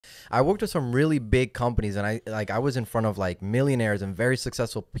I worked with some really big companies, and I was in front of like millionaires and very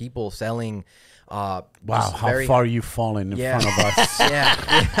successful people selling. Wow, how far you fallen in front of us.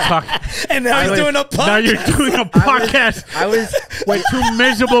 Yeah. And now he's doing a podcast. Now you're doing a podcast. I was with two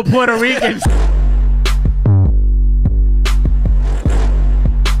miserable Puerto Ricans.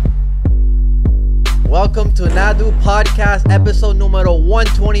 Welcome to Nadu Podcast, episode número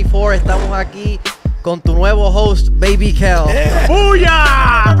 124. Estamos aquí con tu nuevo host, Baby Kel. Yeah. Booyah!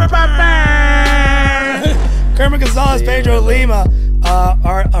 Kermit Gonzalez, Pedro Lima.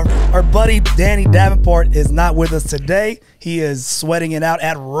 Our buddy Danny Davenport is not with us today. He is sweating it out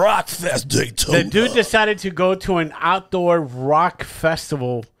at Rockfest Daytona. The dude decided to go to an outdoor rock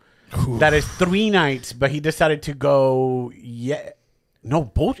festival that is 3 nights, but he decided to go. No,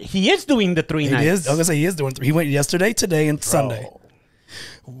 both. He is doing the 3 nights. He is. I was gonna say he is doing. He went yesterday, today, and Sunday.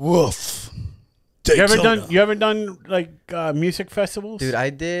 Woof. Daytona. You ever done like music festivals? Dude, I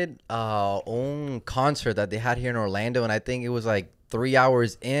did own concert that they had here in Orlando, and I think it was like 3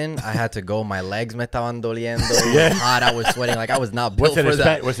 hours in. I had to go. My legs me estaban doliendo. It was hot. I was sweating. Like I was not built for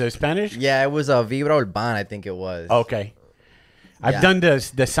that. Was it Spanish? Yeah, it was a Vibra Urban, I think it was. Okay. I've done the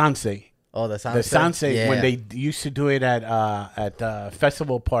Sanse. Oh, the Sanse. The Sanse, when they used to do it at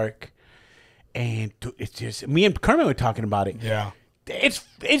Festival Park. And it's just, me and Kermit were talking about it. Yeah.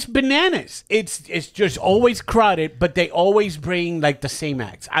 It's bananas. It's just always crowded, but they always bring like the same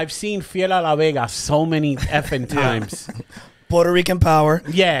acts. I've seen Fiel a la Vega so many effing times. Puerto Rican power.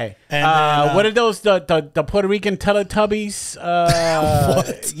 Yeah. And then, what are those? The Puerto Rican Teletubbies?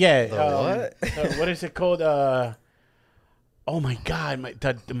 What? Yeah. What? What is it called? Oh my God!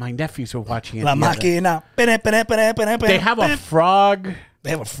 My nephews were watching it. La Máquina. They have a frog. They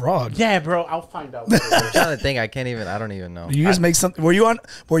have a frog. Yeah, bro. I'll find out. I'm trying to think. I don't even know. You just make something. Were you on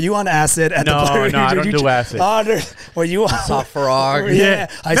acid at the No, I don't do acid. Were you on? I saw frog. Yeah.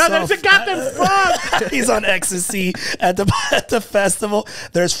 There's a goddamn frog. He's on ecstasy at the festival.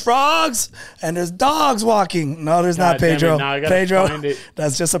 There's frogs and there's dogs walking. No, there's not, Pedro. Pedro,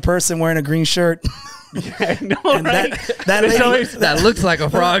 that's just a person wearing a green shirt. Yeah, no, and right? That looks like a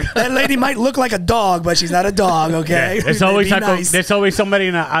frog. That lady might look like a dog, but she's not a dog, okay? Yeah, there's always somebody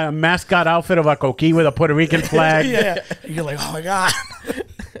in a mascot outfit of a coquí with a Puerto Rican flag. Yeah. You're like, oh my God.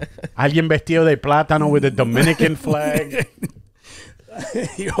 Alguien vestido de plátano with a Dominican flag.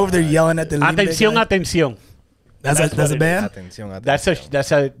 You're over there yelling at the Atención, atención. That's a band? That's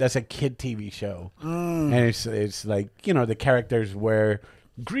a kid TV show. And it's like, the characters wear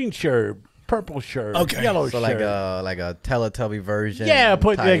green shirt, purple shirt, yellow shirt. So like a Teletubby version. Yeah,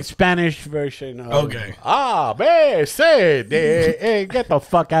 put the Spanish version. Okay. B, C, D, E. Get the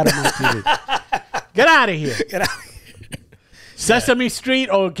fuck out of my TV. Get out of here. Get out. Sesame Street,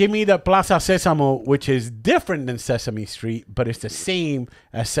 or give me the Plaza Sésamo, which is different than Sesame Street, but it's the same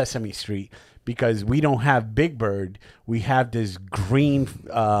as Sesame Street because we don't have Big Bird. We have this green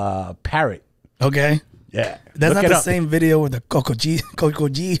parrot. Okay. Yeah. That's not the same video with the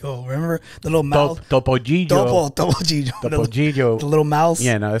Cocogillo. Remember the little mouse? Topollillo. Topollillo. The little mouse.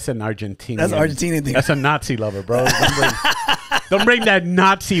 Yeah, no, that's an Argentinian. That's an Argentinian thing. That's a Nazi lover, bro. Don't bring that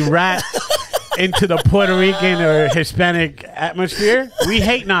Nazi rat into the Puerto Rican or Hispanic atmosphere. We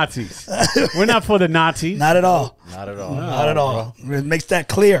hate Nazis. We're not for the Nazis. Not at all. Not at all. Not at all. It makes that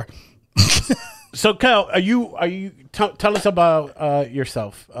clear. So, Kel, are you? Tell us about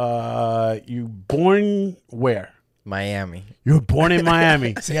yourself. You born where? Miami. You were born in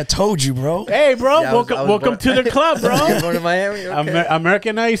Miami. See, I told you, bro. Hey, bro. Yeah, welcome to the club, bro. You were born in Miami. Okay.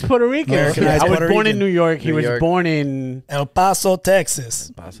 Americanized Puerto Rican. I was born in New York. He was born in El Paso,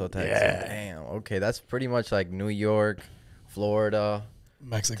 Texas. Texas. Yeah. Damn. Okay, that's pretty much like New York, Florida,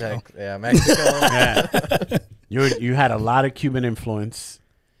 Mexico. Mexico. Yeah. You had a lot of Cuban influence.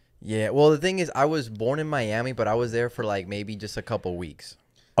 Yeah, well, the thing is, I was born in Miami, but I was there for like maybe just a couple weeks.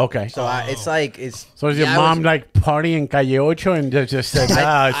 Okay. So So is your mom like partying Calle Ocho and just said,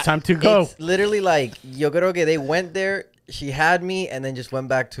 it's time to go? It's literally like, yo creo que they went there, she had me, and then just went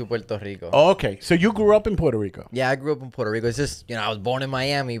back to Puerto Rico. Oh, okay. So you grew up in Puerto Rico? Yeah, I grew up in Puerto Rico. It's just, I was born in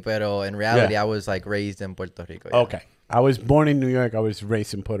Miami, but in reality, I was like raised in Puerto Rico. Yeah. Okay. I was born in New York. I was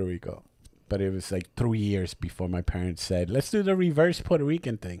raised in Puerto Rico. But it was like 3 years before my parents said, let's do the reverse Puerto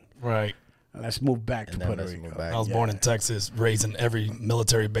Rican thing. Right. Let's move back to Puerto Rico. I was born in Texas, raised in every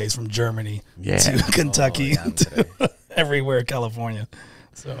military base from Germany to Kentucky to everywhere, California.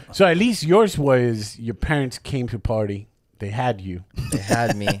 So at least yours was your parents came to party. They had you. They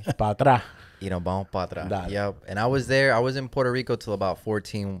had me. Pa atrás. Vamos pa atrás. Yep. And I was there. I was in Puerto Rico till about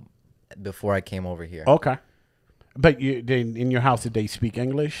 14 before I came over here. Okay. But in your house, did they speak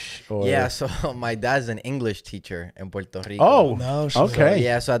English? Or? Yeah, so my dad's an English teacher in Puerto Rico. Oh, no, okay. So,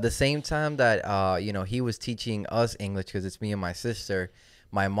 yeah, so at the same time that, he was teaching us English because it's me and my sister,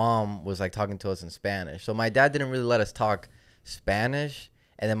 my mom was like talking to us in Spanish. So my dad didn't really let us talk Spanish,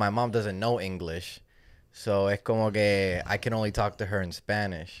 and then my mom doesn't know English. So es como que I can only talk to her in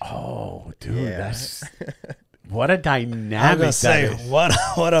Spanish. Oh, dude, Yeah. that's... What a dynamic I'm gonna say, that is.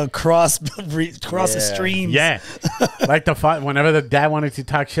 what a cross the streams. Yeah. Like whenever the dad wanted to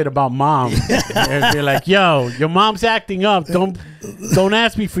talk shit about mom, they'd be like, yo, your mom's acting up. Don't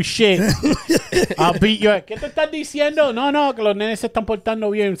ask me for shit. I'll beat you. ¿Qué te estás diciendo? No, que los nenes se están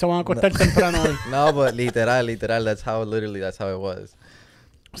portando bien. Se van a acostar temprano hoy. No, but literal, that's how it was.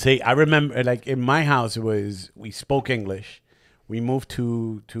 See, I remember, like, in my house, we spoke English. We moved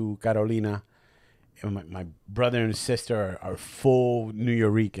to Carolina. And my brother and sister are full New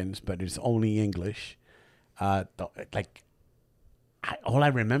Yorkers, but it's only English. All I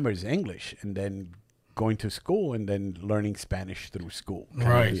remember is English, and then going to school, and then learning Spanish through school.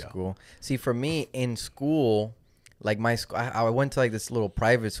 Right. School. See, for me in school, like my school, I went to like this little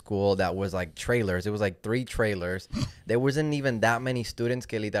private school that was like trailers. It was like 3 trailers. There wasn't even that many students.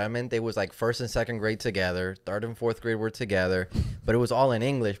 Que literalmente it was like 1st and 2nd grade together. 3rd and 4th grade were together, but it was all in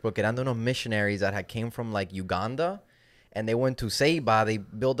English. Porque eran unos missionaries that came from like Uganda, and they went to Ceiba. They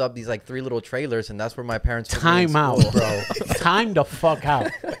built up these like 3 little trailers, and that's where my parents took me in Time out, school. bro. Time the fuck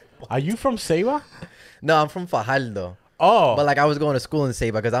out. Are you from Ceiba? No, I'm from Fajardo. Oh. But like I was going to school in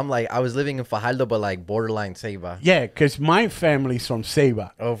Ceiba because I was living in Fajardo, but like borderline Ceiba. Yeah, because my family's from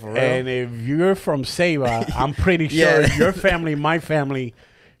Ceiba. Oh, for real? And if you're from Ceiba, I'm pretty sure Yeah. your family, my family,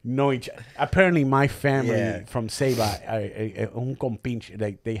 know each other. Apparently, my family Yeah. from Ceiba, un compinche,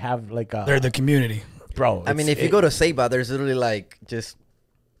 like they have like a... They're the community. Bro. I mean, if you go to Ceiba, there's literally like just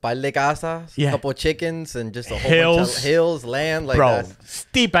par de casas, Yeah. couple chickens, and just a whole Hills. bunch of hills, land. Like Bro, that.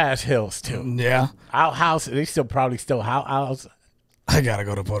 steep ass hills too. Yeah. Outhouse, they probably still house. I gotta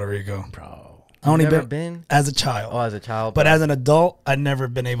go to Puerto Rico. Bro. I only Never been? as a child. Oh, as a child. But as an adult, I've never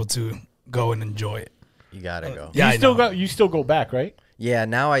been able to go and enjoy it. you gotta go. Yeah, You still go back, right? Yeah,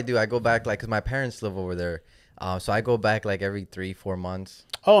 now I do. I go back like because my parents live over there, so I go back like every 3-4 months.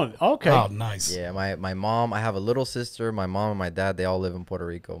 Oh, okay. Oh, nice. Yeah, my mom. I have a little sister. My mom and my dad. They all live in Puerto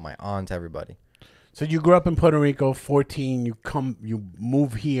Rico. My aunt, everybody. So you grew up in Puerto Rico, 14. You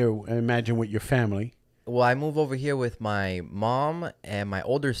move here. I imagine with your family. Well, I moved over here with my mom and my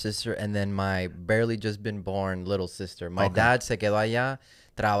older sister, and then my barely just been born little sister. My dad se quedó allá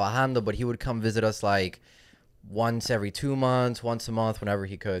trabajando, but he would come visit us like once every 2 months, once a month, whenever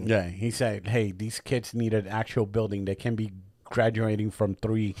he could. Yeah, he said, "Hey, these kids need an actual building. They can be graduating from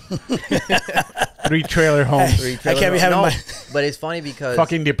 3 trailer homes. I can't be having my But it's funny because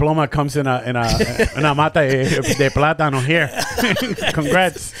Fucking diploma comes in a mata de plátano here.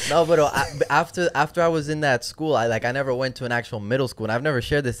 Congrats. no, but after I was in that school, I never went to an actual middle school, and I've never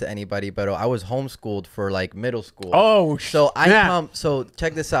shared this to anybody, but I was homeschooled for like middle school. Oh, so So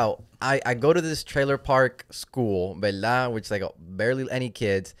check this out. I go to this trailer park school, ¿verdad? Which is like barely any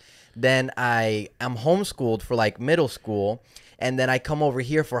kids. Then I am homeschooled for like middle school, and then I come over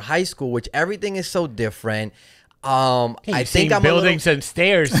here for high school, which everything is so different. I think I'm buildings and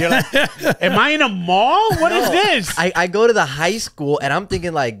stairs. You're like, am I in a mall? What is this? I go to the high school and I'm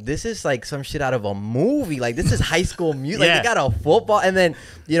thinking like this is like some shit out of a movie. Like this is high school music. Like they got a football, and then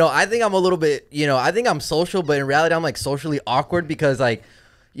I think I'm a little bit I think I'm social, but in reality I'm like socially awkward because like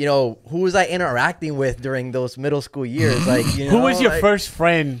who was I interacting with during those middle school years? Like who was your first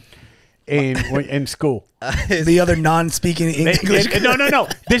friend in school? the other non-speaking English. No.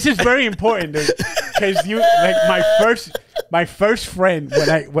 This is very important because my first friend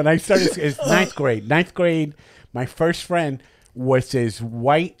when I started is ninth grade. Ninth grade, my first friend was this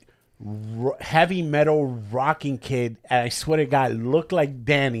white heavy metal rocking kid, and I swear to God, looked like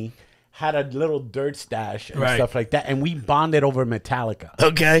Danny. Had a little dirt stash and stuff like that, and we bonded over Metallica.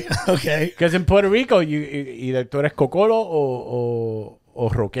 Okay. Because in Puerto Rico, you either tú eres cocolo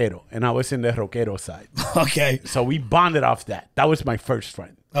or rockero, and I was in the rockero side. Okay. So we bonded off that. That was my first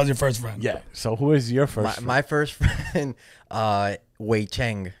friend. That was your first friend. Yeah. So who is your first friend? My first friend, Wei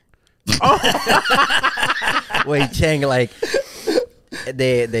Cheng. Wei Cheng, like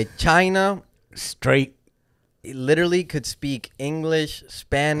the China Straight. literally could speak English,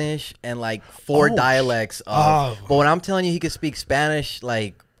 Spanish, and like 4 dialects. But when I'm telling you, he could speak Spanish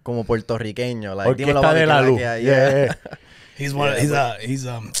like como puertorriqueño, like Orquesta de la Luz. Yeah. He's one. He's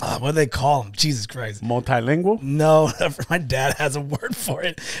what do they call him? Jesus Christ. Multilingual? No, my dad has a word for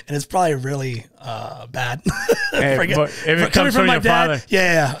it, and it's probably really bad. Hey, but if it comes from your father,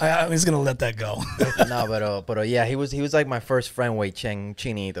 yeah, I'm just gonna let that go. No, but yeah, he was like my first friend, Wei Cheng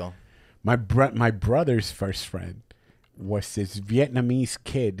Chinito. my brother's first friend was this Vietnamese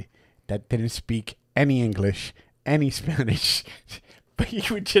kid that didn't speak any English, any Spanish, but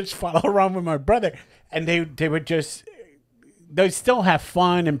he would just follow around with my brother, and they would just they'd still have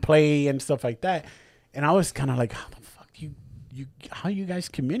fun and play and stuff like that. And I was kind of like, how the fuck how you guys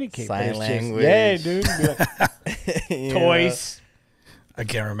communicate? Sign language. Yeah, dude. Like, toys. I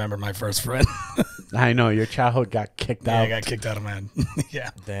can't remember my first friend. I know your childhood got kicked out. I got kicked out of mine.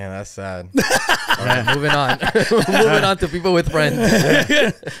 Yeah. Damn, that's sad. All right, moving on. Moving on to people with friends.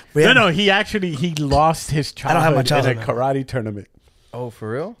 No, he lost his childhood in a karate tournament. Oh,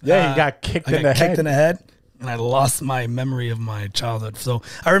 for real? Yeah, he got kicked in the head. And I lost my memory of my childhood. So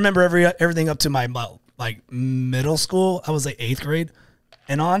I remember everything up to my middle school. I was like 8th grade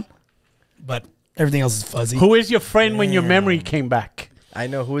and on, but everything else is fuzzy. Who is your friend when your memory came back? I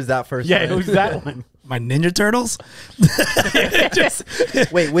know. Who is that first? Yeah, friend? who's that one? My Ninja Turtles.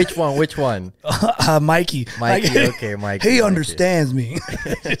 Wait, which one? Which one? Mikey. Okay, Mikey. He understands me.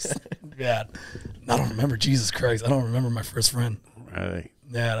 Yeah. I don't remember. Jesus Christ. I don't remember my first friend. Really?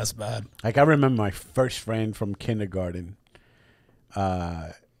 Yeah, that's bad. Like, I remember my first friend from kindergarten.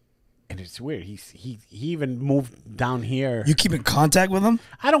 And it's weird. He even moved down here. You keep in contact with him?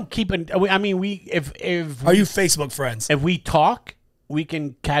 I don't keep in. I mean, if are you Facebook friends? If we talk, we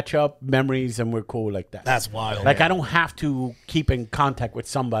can catch up memories, and we're cool like that. That's wild. Like, I don't have to keep in contact with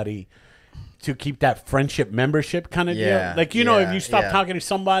somebody to keep that friendship membership kind of deal. Like, you know, if you stop talking to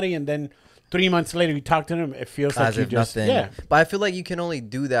somebody and then 3 months later you talk to them, it feels like you just nothing. Yeah. But I feel like you can only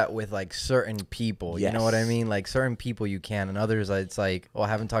do that with like certain people. Yes. You know what I mean? Like certain people you can, and others it's like, oh, I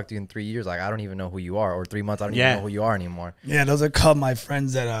haven't talked to you in 3 years. Like I don't even know who you are, or 3 months I don't even know who you are anymore. Yeah, those are called my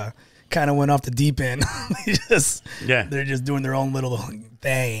friends that kind of went off the deep end. They're just doing their own little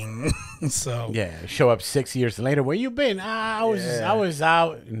thing. So show up 6 years later. Where you been? I was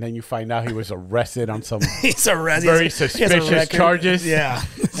out, and then you find out he was arrested on some he's arrested. Very suspicious charges. Yeah,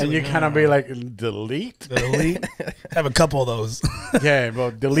 and you kind of be like, delete. I have a couple of those. Yeah,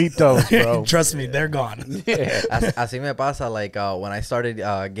 bro, delete those, bro. Trust me, they're gone. Yeah. Así me pasa. Like when I started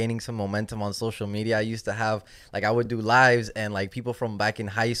gaining some momentum on social media, I used to have like I would do lives, and like people from back in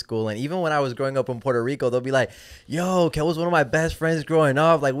high school, and even when I was growing up in Puerto Rico, they'll be like, "Yo, Kel was one of my best friends growing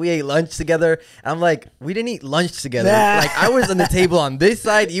up. Like we ate lunch together." And I'm like, "We didn't eat lunch together. Like I was on the table on this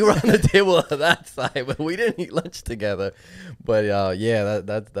side, you were on the table on that side, but we didn't eat lunch together." But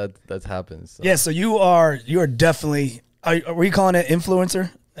that happens. So. Yeah, so you are definitely. Were you calling it influencer?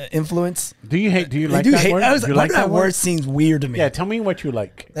 Influence? Do you like that word? That word seems weird to me. Yeah, tell me what you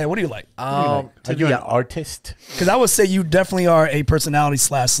like. Hey, what do you like? Are you an artist? Because I would say you definitely are a personality /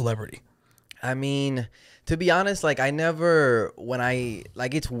 celebrity. I mean, to be honest, like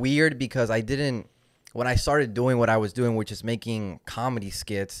it's weird because when I started doing what I was doing, which is making comedy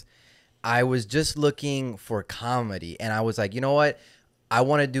skits, I was just looking for comedy. And I was like, you know what? I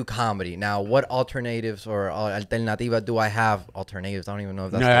want to do comedy. Now, what alternatives or alternativa do I have? Alternatives. I don't even know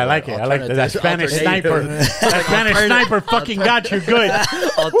if that's I like it. I like that. That Spanish sniper. That Spanish sniper fucking got you good.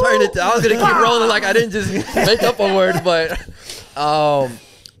 Alternative. I was going to keep rolling like I didn't just make up a word, but I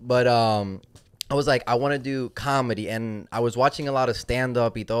was like, I want to do comedy, and I was watching a lot of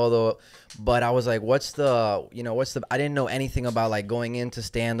stand-up y todo, but I was like, I didn't know anything about like going into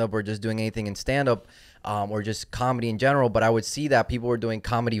stand-up or just doing anything in stand-up or just comedy in general, but I would see that people were doing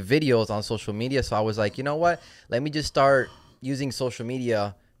comedy videos on social media, so I was like, you know what? Let me just start using social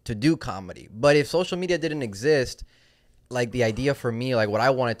media to do comedy. But if social media didn't exist, like the idea for me, like what I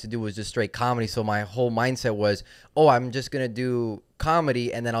wanted to do was just straight comedy. So my whole mindset was, oh, I'm just going to do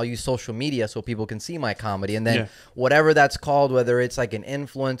comedy and then I'll use social media so people can see my comedy. And then whatever that's called, whether it's like an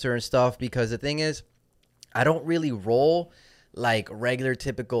influencer and stuff, because the thing is, I don't really roll like regular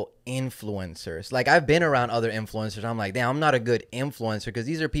typical influencers. Like I've been around other influencers. I'm like, damn, I'm not a good influencer because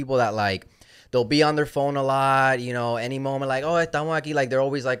these are people that like, they'll be on their phone a lot, you know, any moment like, oh, estamos aquí. Like they're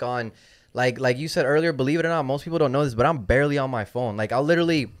always like on, like you said earlier, believe it or not, most people don't know this, but I'm barely on my phone. Like I'll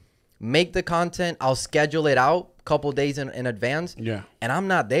literally make the content, I'll schedule it out, couple days in advance. Yeah. And I'm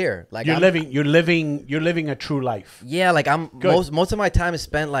not there. Like you're living a true life. Yeah, like I'm Good. most of my time is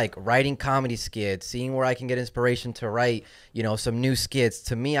spent like writing comedy skits, seeing where I can get inspiration to write, some new skits.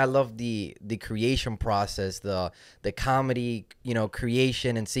 To me, I love the creation process, the comedy,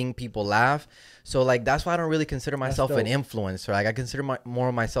 creation and seeing people laugh. So like that's why I don't really consider myself an influencer. Like I consider more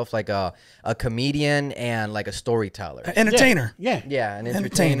of myself like a comedian and like a storyteller. Entertainer. Yeah. Yeah, an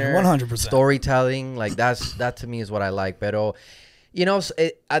entertainer. 100%. Storytelling, like that to me is what I like. Pero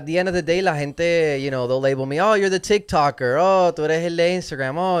at the end of the day, la gente, they'll label me, oh, you're the TikToker, oh, tú eres el de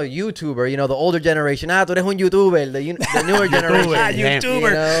Instagram, oh, YouTuber, the older generation, tú eres un YouTuber, the newer generation.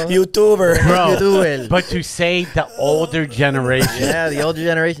 YouTuber. Bro, YouTuber. but to say the older generation. Yeah, the older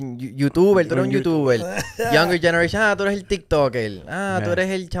generation, YouTuber, tú eres un YouTuber. Younger generation, tú eres el TikToker, tú eres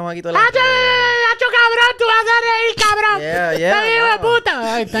el chamaquito de la... cabrón, tú vas a reír, cabrón. Yeah.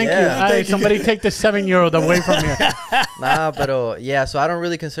 Puta. Ay, thank you. Ay, somebody take the 7-year-old away from here. Nah, pero yeah, so I don't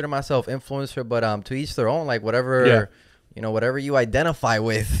really consider myself influencer, but to each their own, like whatever, whatever you identify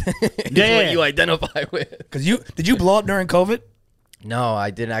with is what you identify with. Because did you blow up during COVID? No,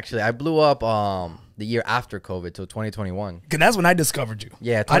 I didn't actually. I blew up the year after COVID, so 2021. Because that's when I discovered you.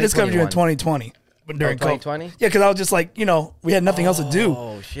 Yeah, I discovered you in 2020. But during 2020? Yeah, because I was just like, we had nothing else to do.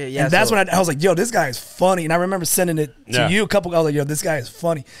 Oh, shit, yeah. And that's when I was like, yo, this guy is funny. And I remember sending it to you a couple. I was like, yo, this guy is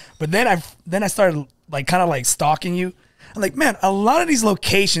funny. But then I started like kind of like stalking you. I'm like, man, a lot of these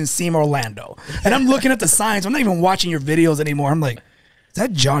locations seem Orlando. And I'm looking at the signs. I'm not even watching your videos anymore. I'm like, is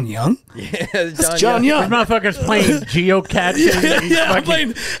that John Young? Yeah, that's John Young. This motherfucker's playing geocaching. I'm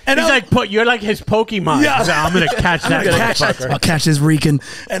playing. And he's like, you're like his Pokemon. Yeah. Like, I'm gonna catch that motherfucker. I'll catch this Rican.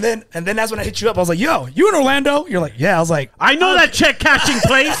 And then that's when I hit you up. I was like, yo, you in Orlando? You're like, yeah. I was like, I know that check cashing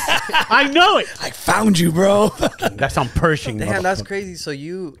place. I know it. I found you, bro. That's on Pershing. Damn, that's crazy. So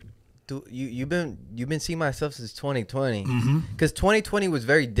you've been seeing myself since 2020, because 2020 was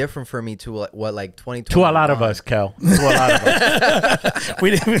very different for me to what like 2020 to a lot of us, Kel. To a lot of us.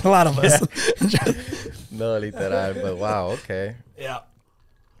 We didn't. A lot of us. No, literal. But wow, okay. Yeah.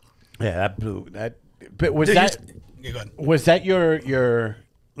 Yeah, that blew that. But was Dude, that go ahead. was that your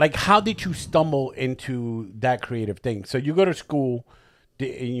like? How did you stumble into that creative thing? So you go to school.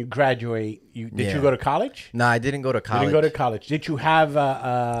 And you graduate. Did you go to college? No, I didn't go to college. You didn't go to college. Did you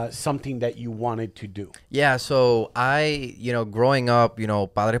have something that you wanted to do? Yeah, so I, growing up,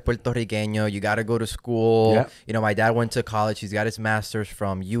 padre puertorriqueño, you got to go to school. Yeah. My dad went to college. He's got his master's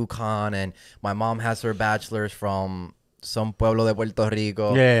from UConn, and my mom has her bachelor's from some pueblo de Puerto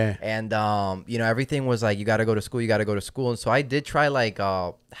Rico. Yeah. And, everything was like, you got to go to school, you got to go to school. And so I did try like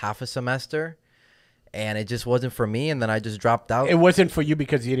half a semester. And it just wasn't for me, and then I just dropped out. It wasn't for you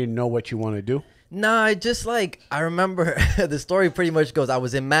because you didn't know what you want to do? Nah, I just I remember the story pretty much goes, I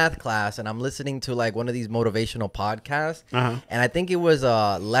was in math class, and I'm listening to like one of these motivational podcasts. And I think it was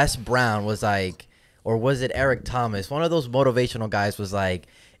Les Brown was like, or was it Eric Thomas? One of those motivational guys was like,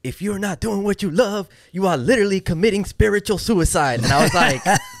 if you're not doing what you love, you are literally committing spiritual suicide. And I was like,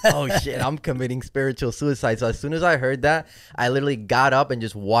 oh shit, I'm committing spiritual suicide. So as soon as I heard that, I literally got up and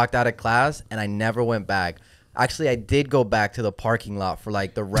just walked out of class, and I never went back. Actually, I did go back to the parking lot for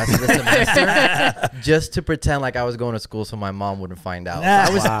like the rest of the semester just to pretend like I was going to school so my mom wouldn't find out.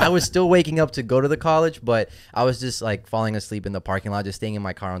 So I was still waking up to go to the college, but I was just like falling asleep in the parking lot, just staying in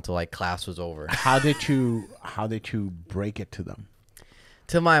my car until like class was over. How did you break it to them?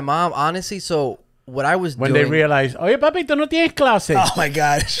 To my mom, honestly, so what I was when doing... they realized, oye, papi, tú no tienes clase. Oh, my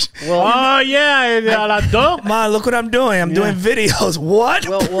gosh. Well, oh, yeah, a las dos. Mom, look what I'm doing. I'm doing videos. What?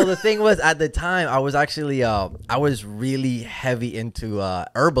 Well, the thing was, at the time, I was actually, I was really heavy into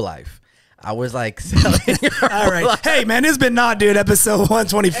Herbal Life. I was like selling All right. Hey, man, this has been Not Dude, episode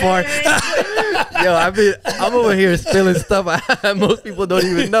 124. Yo, I'm over here spilling stuff most people don't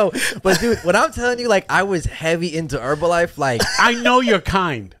even know. But dude, when I'm telling you, like, I was heavy into Herbalife, like, I know you're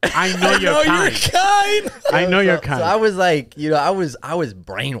kind. I know you're kind. I know you're kind. So I was like, I was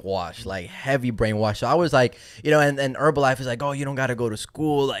brainwashed, like heavy brainwashed. So I was like, and Herbalife is like, oh, you don't got to go to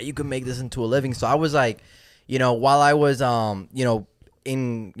school, like you can make this into a living. So I was like, while I was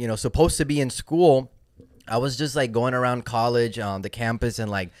supposed to be in school, I was just like going around college on the campus and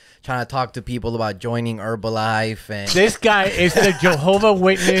like trying to talk to people about joining Herbalife. And this guy is the Jehovah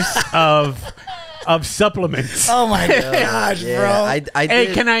Witness of supplements. Oh my gosh, bro! I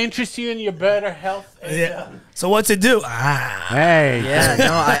hey, can I interest you in your better health? Yeah. So what's it do? Hey. Yeah.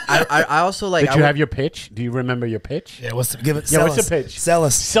 No. I also like. Did you have your pitch? Do you remember your pitch? Yeah. What's the pitch? Sell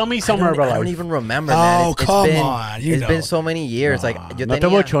us. Sell me some Herbalife. I don't even remember. Man. Oh, come on! It's been so many years. Like, no te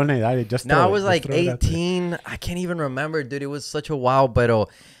bochones, dale, just I was like 18. I can't even remember, dude. It was such a while, but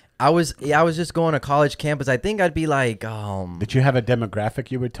I was just going to college campus. I think I'd be like, Did you have a demographic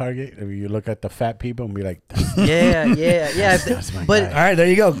you would target? Or you look at the fat people and be like, yeah. That's my But guy. All right, there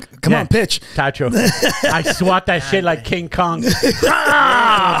you go. Come on, pitch. Tacho. I swat that shit like King Kong.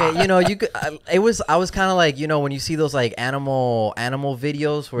 okay, you know, you could. I was kind of like, you know, when you see those like animal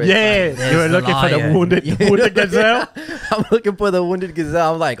videos where it's like, you were looking for the wounded gazelle. I'm looking for the wounded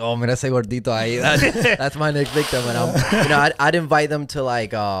gazelle. I'm like, oh, man, ese gordito ahí. That's my next victim. And you know, I'd invite them to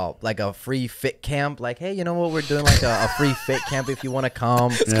like a free fit camp. Like, hey, you know what? We're doing like a free fit camp if you want to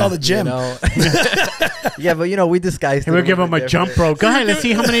come. It's called a gym. You know? Yeah, but you know, we disguised it. We'll give them a jump rope. Go ahead, let's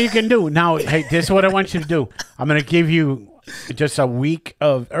see how many you can do. Now, hey, this is what I want you to do. I'm going to give you just a week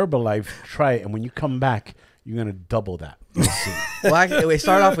of Herbal Life. Try it. And when you come back, you're going to double that. Well, we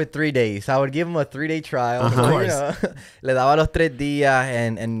start off with 3 days. I would give them a 3-day trial. Of course. You know, le daba los 3 días,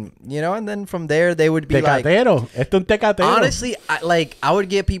 and you know, and then from there they would be Tecatero. Esto un tecatero. honestly, I would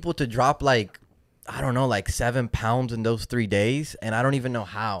get people to drop like, I don't know, like 7 pounds in those 3 days, and I don't even know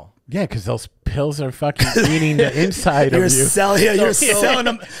how. Yeah, because those pills are fucking eating the inside of you. You're selling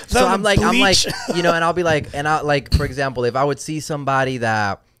them. So I'm like, you know, and I'll be like, and I like, for example, if I would see somebody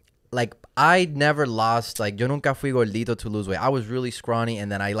that, like, I never lost, like, yo nunca fui gordito to lose weight. I was really scrawny,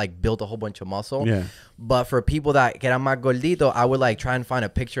 and then I like built a whole bunch of muscle. Yeah. But for people that eran más gordito, I would like try and find a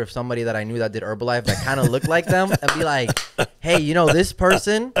picture of somebody that I knew that did Herbalife that kind of looked like them, and be like, hey, you know this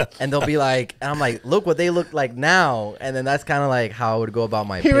person? And they'll be like, and I'm like, look what they look like now. And then that's kind of like how I would go about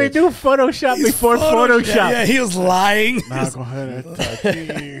my He would pitch. do Photoshop before Photoshop. Yeah, he was lying. Nah, go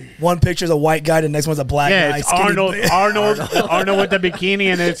ahead. One picture's a white guy, the next one's a black Yeah, guy. it's skinny- Arnold with the bikini,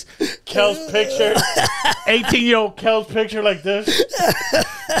 and it's Kel's picture, 18-year-old Kel's picture like this.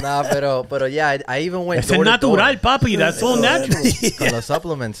 Nah, pero yeah, I even went It's door to natural, door. papi. That's all natural. Con los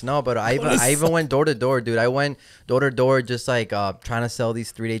supplements, no, but I even went door to door, dude. I went door to door just like trying to sell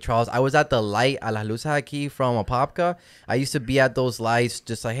these 3-day trials. I was at the light, a las luces aquí from Apopka. I used to be at those lights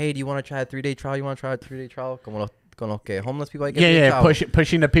just like, hey, do you want to try a 3-day trial? You want to try a 3-day trial? Como los que homeless people. I guess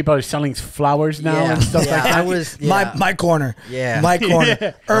pushing the people who are selling flowers now and stuff like that. I was my corner. Yeah. My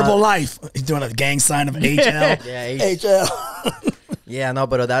corner. Herbal Life. He's doing a gang sign of HL. Yeah, HL. Yeah, no,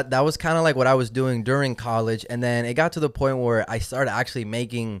 but that was kind of like what I was doing during college, and then it got to the point where I started actually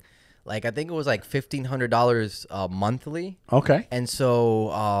making, like, I think it was like $1,500 monthly. Okay. And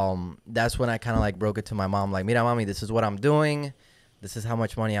so that's when I kind of like broke it to my mom, like, mira, mami, this is what I'm doing. This is how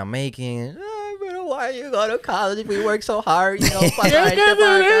much money I'm making. Why you go to college if we work so hard? You know,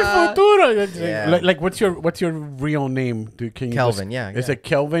 yeah. Like what's your real name? Can you Kelvin, Is it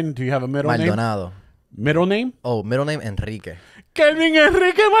Kelvin? Do you have a middle Maldonado. name? Middle name? Oh, middle name Enrique. Kelvin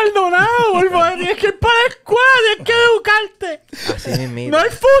Enrique Maldonado, por favor. Tienes que ir para la escuela, tienes que educarte. Así mismo. No hay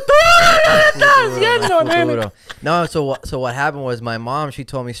futuro, ¿qué estás haciendo, nene? No, so what happened was my mom, she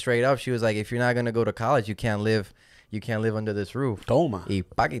told me straight up, she was like, if you're not gonna go to college, you can't live under this roof. Toma. Y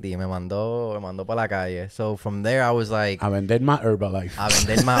paquiti, me mandó para la calle. So from there, I was like, a vender más Herbal Life. A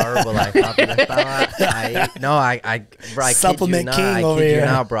vender más Herbal Life. Bro, I Supplement kid you king not, over I kid here. you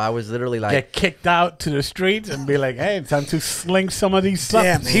not, bro. I was literally like, get kicked out to the streets and be like, hey, it's time to sling some of these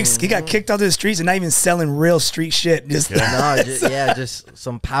Damn, supplements. he got kicked out to the streets and not even selling real street shit. just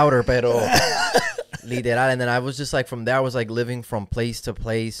some powder, pero literal. And then I was just like, from there, I was like living from place to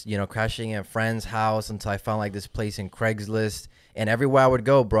place, you know, crashing at friends' house until I found like this place in Craigslist. And everywhere I would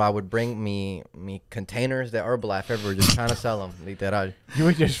go, bro, I would bring me containers that Herbalife everywhere, just trying to sell them, literal. You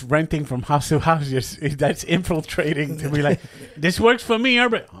were just renting from house to house. That's infiltrating to be like, this works for me,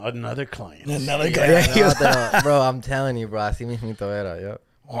 Herbal. Another client. Bro, I'm telling you, bro. Así mismito era, yeah.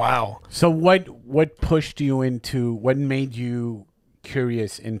 Wow. So what pushed you into, what made you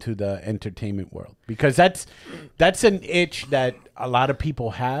curious into the entertainment world? Because that's an itch that a lot of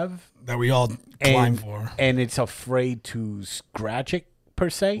people have. That we all climb for. And it's afraid to scratch it,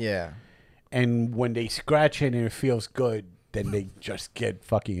 per se. Yeah. And when they scratch it and it feels good, then they just get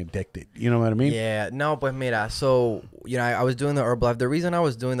fucking addicted. You know what I mean? Yeah. No, pues mira, so, you know, I was doing the Herbal Life. The reason I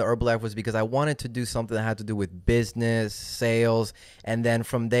was doing the Herbal Life was because I wanted to do something that had to do with business, sales. And then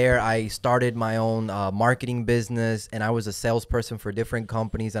from there, I started my own marketing business, and I was a salesperson for different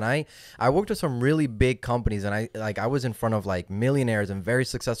companies. And I worked with some really big companies, and I was in front of like millionaires and very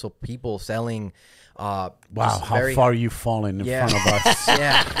successful people selling. Wow, how far you've fallen in front of us.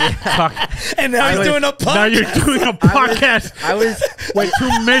 Yeah. And now he's doing a podcast. Now you're doing a podcast. I was with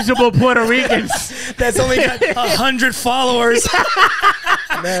two miserable Puerto Ricans. That's only got 100 followers.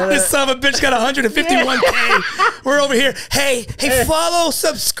 This son of a bitch got 151K. We're over here. Hey, follow,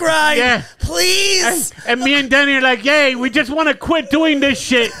 subscribe, please. And me and Danny are like, yay, we just want to quit doing this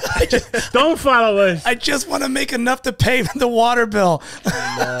shit. Don't follow us. I just want to make enough to pay the water bill.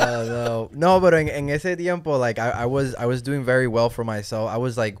 No, but en ese tiempo, like I was doing very well for myself. I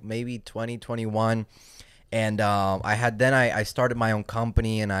was like maybe 20, 21. And I started my own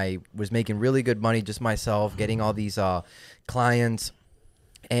company, and I was making really good money just myself, getting all these clients.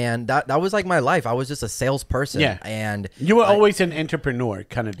 And that was like my life. I was just a salesperson. Yeah. And you were always an entrepreneur,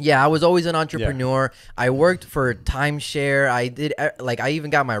 kind of. Yeah, I was always an entrepreneur. Yeah. I worked for timeshare. I even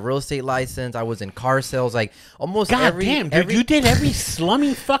got my real estate license. I was in car sales. Like almost every. God damn, dude, you did every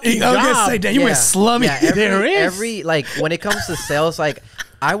slummy fucking job. I was gonna say, Dan, you went slummy. Yeah, there is every like when it comes to sales, like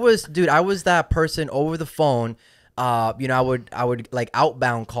I was that person over the phone. I would like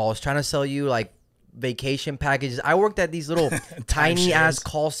outbound calls trying to sell you like vacation packages. I worked at these little tiny ass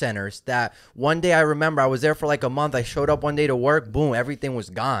call centers that one day I remember I was there for like a month. I showed up one day to work, boom, everything was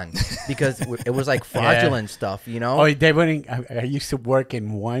gone because it was like fraudulent stuff, you know? Oh, I used to work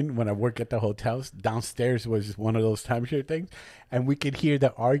in one when I worked at the hotels. Downstairs was one of those timeshare things, and we could hear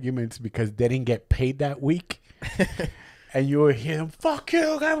the arguments because they didn't get paid that week. And you would hear them, fuck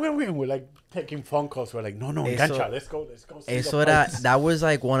you. And we're like taking phone calls. We're like, no, engancha, let's go. That was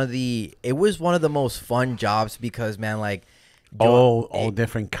like one of the most fun jobs because, man, like all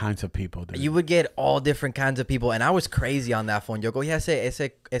different kinds of people. Dude. You would get all different kinds of people, and I was crazy on that phone. Yo cogía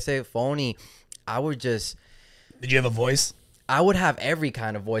ese phone y I would just. Did you have a voice? I would have every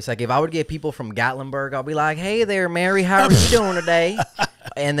kind of voice. Like if I would get people from Gatlinburg, I'll be like, "Hey there, Mary, how are you doing today?"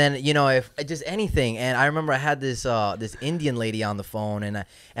 And then if just anything. And I remember I had this Indian lady on the phone, and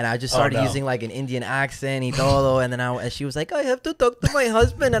I just started using like an Indian accent y todo. And then she was like, "I have to talk to my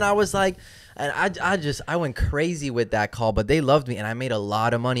husband," and I was like, and I went crazy with that call. But they loved me, and I made a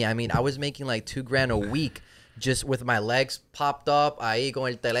lot of money. I mean, I was making like $2,000 a week just with my legs popped up, ahí con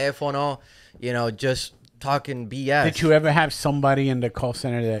el teléfono, just talking BS. Did you ever have somebody in the call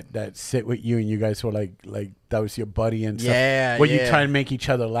center that sit with you and you guys were like that was your buddy and stuff? Yeah. Were you trying to make each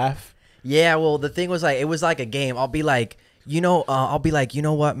other laugh? Yeah, well, the thing was like it was like a game. I'll be like, you know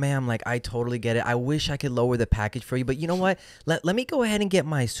what, ma'am? Like, I totally get it. I wish I could lower the package for you, but you know what? Let me go ahead and get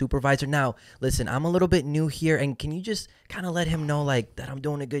my supervisor. Now, listen, I'm a little bit new here, and can you just kind of let him know, like, that I'm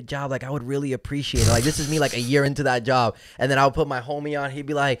doing a good job? Like, I would really appreciate it. Like, this is me, like, a year into that job, and then I'll put my homie on. He'd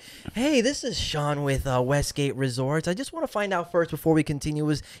be like, hey, this is Sean with Westgate Resorts. I just want to find out first before we continue.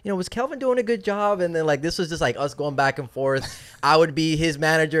 Was Kelvin doing a good job? And then, like, this was just, like, us going back and forth. I would be his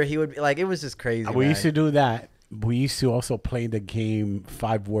manager. He would be, like, it was just crazy, We used to do that. We used to also play the game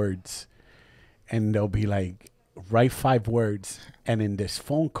 5 words, and they'll be like, write 5 words, and in this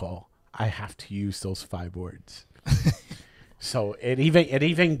phone call, I have to use those 5 words. So it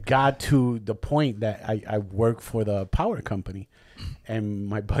even got to the point that I work for the power company, and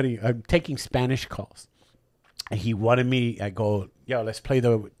my buddy, I'm taking Spanish calls, and he wanted me. I go, yo, let's play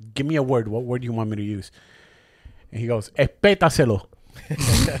give me a word. What word do you want me to use? And he goes, espétaselo.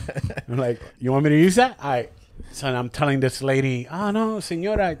 I'm like, you want me to use that? So I'm telling this lady, no,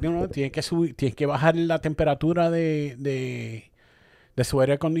 señora, tiene que bajar la temperatura de su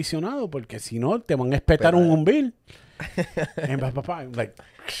aire acondicionado porque si no te van a espetar un bill. And I'm like,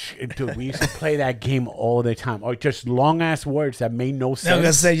 dude, we used to play that game all the time. Or just long ass words that made no sense. I was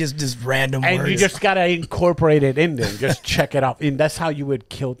gonna say just random words. And you just gotta incorporate it in there. Just check it out. And that's how you would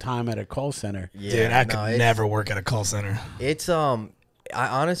kill time at a call center. Yeah, dude, I could never work at a call center. It's I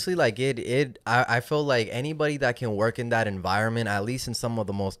honestly like I feel like anybody that can work in that environment, at least in some of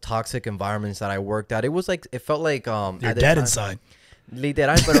the most toxic environments that I worked at, it felt like you're dead inside.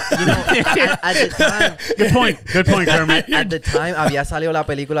 Literal, pero at the time. Good point, Kermit. At the time, había salido la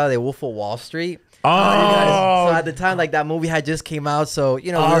película de Wolf of Wall Street. Oh, so at the time, like that movie had just came out, so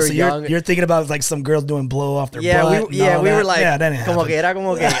we were so young. You're thinking about like some girls doing blow off their butt. We were like, como que era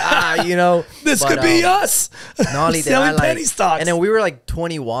como que this could be us. No, literal, selling penny stocks. And then we were like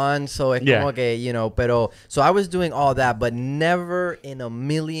 21, so es como que pero so I was doing all that, but never in a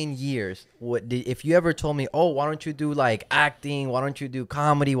million years if you ever told me, oh, why don't you do like acting? Why don't you do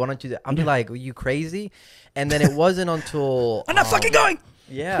comedy? Why don't you? I'd be like, are you crazy? And then it wasn't until I'm not fucking going.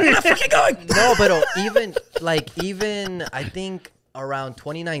 Yeah. I'm not fucking going. No, but even I think around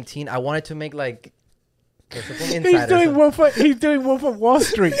 2019, I wanted to make like he's doing Wolf of Wall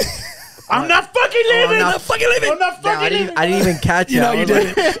Street. I'm not fucking leaving. I'm not fucking leaving. I'm not fucking leaving. I didn't even catch it. You know, I you was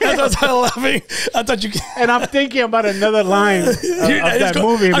did. like- That's why I was laughing. I thought you. And I'm thinking about another line of that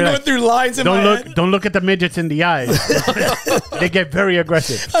movie. I'm Be going like, through lines in my head. don't look at the midgets in the eyes. They get very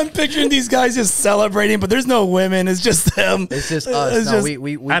aggressive. I'm picturing these guys just celebrating, but there's no women. It's just them. It's just us. It's No, just-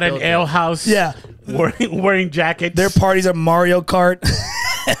 we At an built ale it. house. Yeah. Wearing jackets. Their parties are Mario Kart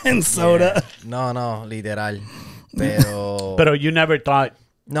and soda. No, literal. Pero But you never thought.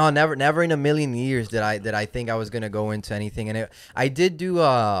 no, never in a million years did I think I was gonna go into anything. And I did do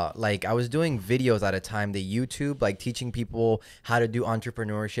like I was doing videos at a time, the YouTube, like teaching people how to do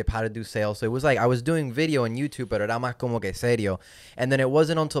entrepreneurship, how to do sales. So it was like I was doing video on YouTube, pero era más como que serio. And then it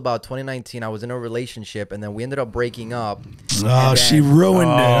wasn't until about 2019 I was in a relationship, and then we ended up breaking up. Oh, she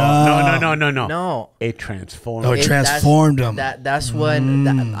ruined it. No. No. It transformed. Oh, it transformed him. That's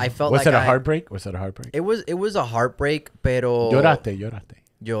when I felt Was like it a heartbreak? Was it a heartbreak? It was a heartbreak, pero Lloraste.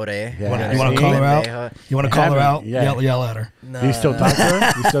 lloré. Yeah. You want to call her out? You want to call her out? Yeah. Yell at her. No, Do you still talk to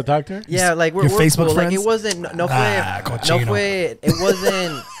her? You still talk to her? Yeah, like we're Your Facebook cool. Like friends? it wasn't Cochino.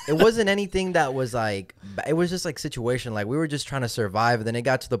 it wasn't anything that was like, it was just like situation. Like we were just trying to survive. And then it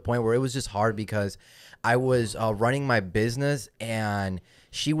got to the point where it was just hard because I was running my business and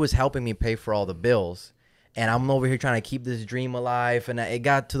she was helping me pay for all the bills. And I'm over here trying to keep this dream alive. And it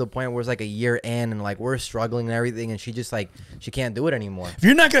got to the point where it's like a year in and like we're struggling and everything. And she just like, she can't do it anymore. If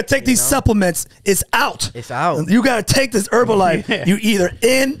you're not going to take these supplements, it's out. It's out. You got to take this Herbal Life. You either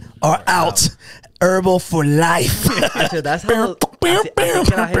in or out. Herbal for life. That's how así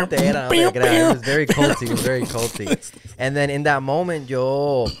que la gente era. It was very culty. It was very culty. And then in that moment,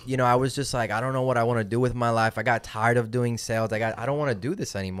 I was just like, I don't know what I want to do with my life. I got tired of doing sales. I don't want to do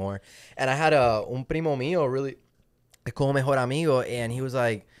this anymore. And I had un primo mío, really, como mejor amigo, and he was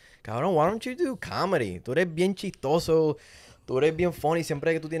like, cabrón, why don't you do comedy? Tú eres bien chistoso. Tú eres bien funny.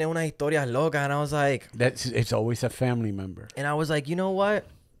 Siempre que tú tienes unas historias locas. And I was like, It's always a family member. and I was like, you know what?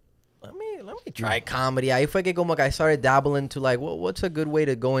 Let me try comedy. Ahí fue que como que I started dabbling to like, what's a good way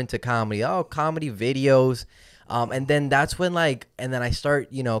to go into comedy? Oh, comedy videos. And then that's when and then I start,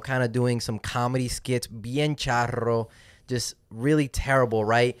 kind of doing some comedy skits, bien charro, just really terrible,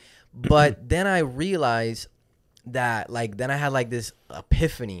 right? But then I realized that then I had this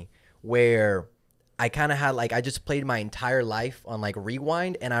epiphany where I kind of had I just played my entire life on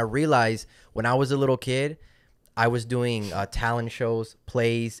rewind. And I realized when I was a little kid, I was doing talent shows,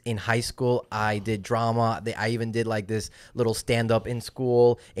 plays in high school. I did drama. I even did this little stand-up in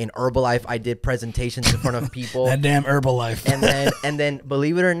school. In Herbal Life, I did presentations in front of people. That damn Herbal Life. And then,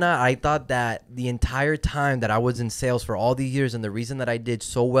 believe it or not, I thought that the entire time that I was in sales for all these years, and the reason that I did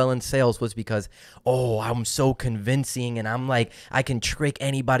so well in sales was because, I'm so convincing, and I'm like, I can trick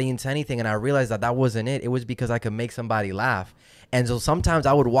anybody into anything. And I realized that wasn't it. It was because I could make somebody laugh. And so sometimes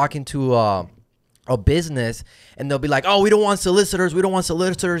I would walk into a business and they'll be like, we don't want solicitors,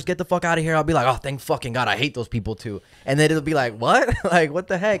 get the fuck out of here. I'll be like, thank fucking God, I hate those people too. And then it'll be like, what? What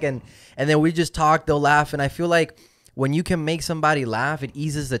the heck? And then we just talk, they'll laugh. And I feel like when you can make somebody laugh, it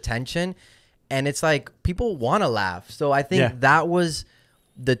eases the tension, and it's like people want to laugh. So I think that was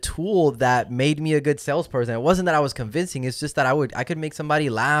the tool that made me a good salesperson. It wasn't that I was convincing. It's just that I could make somebody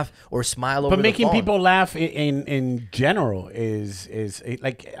laugh or smile over the phone. But making people laugh in general is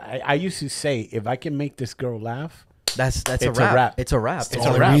like I used to say, if I can make this girl laugh, that's it's a wrap. It's a wrap. It's the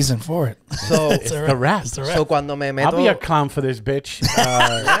only reason for it. So it's a wrap. So cuando me meto, I'll be a clown for this bitch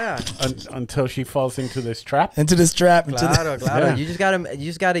until she falls into this trap. Into this trap. Claro. Yeah. You just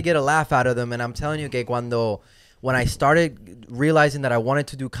gotta get a laugh out of them. And I'm telling you, que when I started realizing that I wanted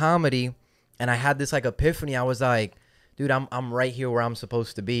to do comedy, and I had this epiphany, I was like, dude, I'm right here where I'm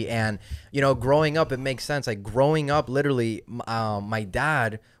supposed to be. And growing up, it makes sense. Growing up, literally, my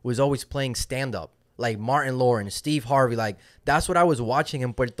dad was always playing stand up, like Martin Lawrence, Steve Harvey. That's what I was watching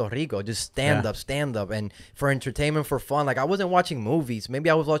in Puerto Rico, just stand up, and for entertainment, for fun. I wasn't watching movies. Maybe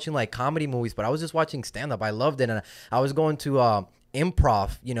I was watching comedy movies, but I was just watching stand up. I loved it, and I was going to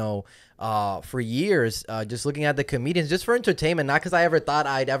improv, for years, just looking at the comedians just for entertainment, not because I ever thought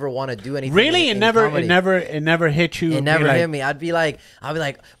I'd ever want to do anything. Really, in it never hit you. It never hit me. I'd be like,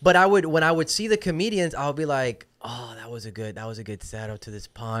 but when I would see the comedians, I'll be like, that was a good setup to this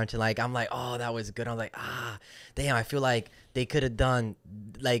punch, and I'm like, that was good. I'm like, damn, I feel like they could have done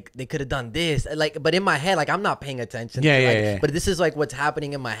this, but in my head, I'm not paying attention. Yeah. But this is what's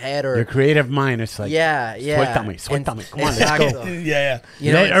happening in my head, or your creative mind is like, suéltame. Come on, let's go. Yeah.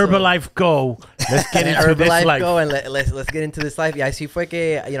 Let Herbal Life go. Let's get into this life. Go, and let's get into this life. Yeah, I see. Fue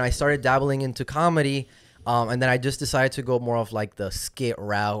que I started dabbling into comedy. And then I just decided to go more of like the skit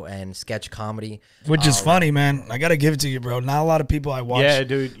route and sketch comedy. Which is funny, man. I got to give it to you, bro. Not a lot of people I watch. Yeah,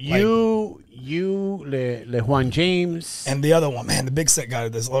 dude. Le Juan James. And the other one, man, the big set guy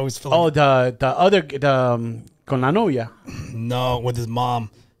that's always filling. Oh, the other, con la novia. No, with his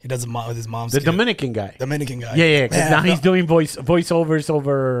mom. He does it with his mom's The kid. Dominican guy. Dominican guy. Yeah. 'Cause Man, now he's doing voiceovers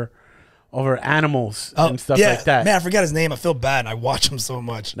over animals and stuff like that. Man, I forgot his name. I feel bad. I watch him so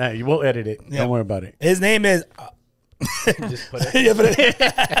much. Nah, you will edit it. Yeah. Don't worry about it. His name is... Just put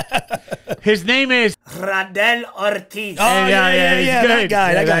it. His name is Radel Ortiz. Oh, yeah. he's That good.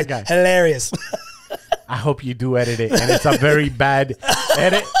 guy. Yeah, That guy's hilarious. I hope you do edit it, and it's a very bad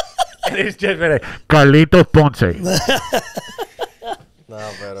edit. And it's just like Carlitos Ponce.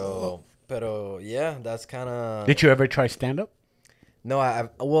 No, pero yeah, that's kind of. Did you ever try stand up? No,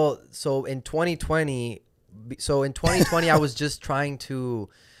 so in 2020, I was just trying to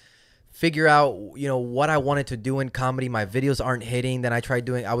figure out, what I wanted to do in comedy. My videos aren't hitting. Then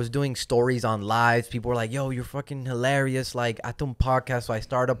I was doing stories on lives. People were like, yo, you're fucking hilarious. Like, I do a podcast. So I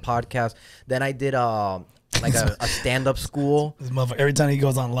started a podcast. Then I did a stand-up school. This motherfucker, every time he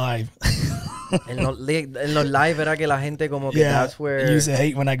goes on live. En los live era que la gente como que that's where... He used to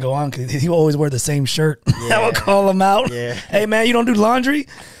hate when I go on because he will always wear the same shirt. I would call him out. Yeah. Hey, man, you don't do laundry?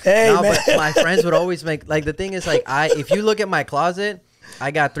 Hey, No, man. but my friends would always make... Like, the thing is, like, if you look at my closet... I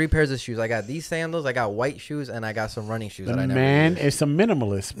got 3 pairs of shoes. I got these sandals, I got white shoes, and I got some running shoes that I never Man, use. it's a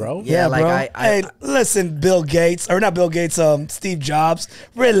minimalist, bro. Yeah, like bro. Hey, listen, Bill Gates, or not Bill Gates, Steve Jobs,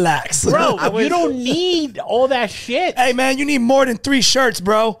 relax. Bro, you don't need all that shit. Hey, man, you need more than 3 shirts,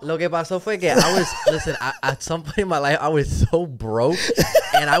 bro. Lo que pasó fue que at some point in my life, I was so broke,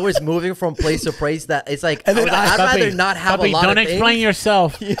 and I was moving from place to place that it's like, And then I'd rather not have a lot don't of explain things.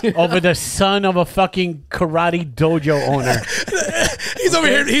 yourself over the son of a fucking karate dojo owner. He's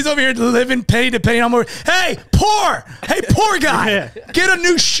over here living penny to penny. I'm over. Hey, poor guy, get a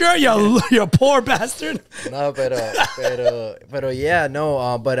new shirt, you poor bastard. No, pero yeah,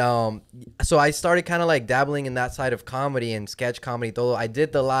 no, so I started kind of like dabbling in that side of comedy and sketch comedy. Todo. I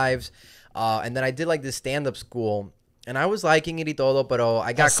did the lives, and then I did like this stand-up school, and I was liking it y todo, pero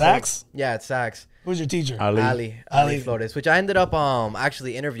I got Sax? Yeah, it's Sax. Who's your teacher? Ali Ali. Flores, which I ended up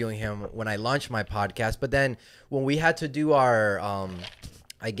actually interviewing him when I launched my podcast. But then when we had to do our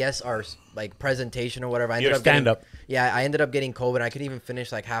I guess our like presentation or whatever, I ended up stand up. Yeah, I ended up getting COVID. I couldn't even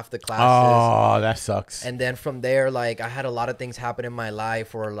finish like half the classes. Oh, that sucks. And then from there, like I had a lot of things happen in my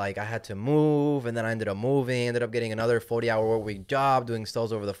life where like I had to move, and then I ended up moving, ended up getting another 40-hour work week job doing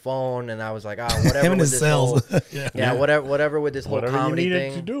sales over the phone, and I was like, whatever. Him and with his this whole, sales. whatever with this whole comedy you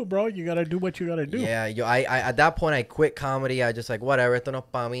needed thing. to do, bro. You gotta do what you gotta do. Yeah, I at that point I quit comedy. I just like whatever, esto no es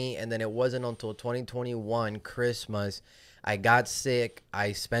pa' mí. And then it wasn't until 2021 Christmas, I got sick.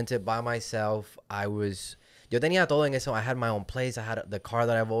 I spent it by myself. Yo tenía todo en eso. I had my own place. I had the car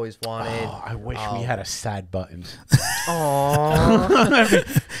that I've always wanted. Oh, I wish we had a sad button. Dun,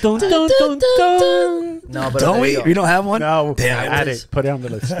 dun, dun, dun. No, but Don't we? We don't have one? No, Damn, add it. Put it on the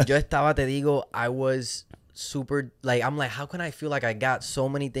list. Yo estaba, te digo, I was super, like, I'm like, how can I feel like I got so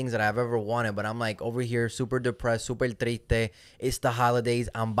many things that I've ever wanted, but I'm like over here super depressed, super triste. It's the holidays.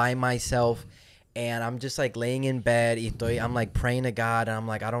 I'm by myself. And I'm just like laying in bed. I'm like praying to God. And I'm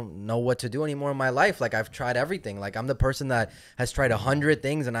like, I don't know what to do anymore in my life. Like I've tried everything. Like I'm the person that has tried 100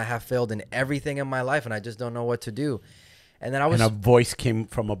 things and I have failed in everything in my life. And I just don't know what to do. And then I was... And a voice came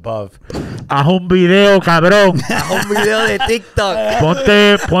from above. Haz un video, cabrón. Haz un video de TikTok.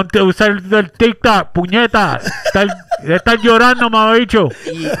 Ponte a usar el TikTok, puñeta. Estás llorando, mamabicho.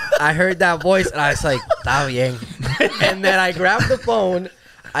 I heard that voice and I was like, está bien. And then I grabbed the phone.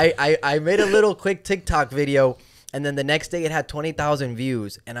 I made a little quick TikTok video, and then the next day it had 20,000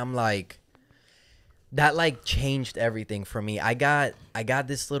 views, and I'm like, that like changed everything for me. I got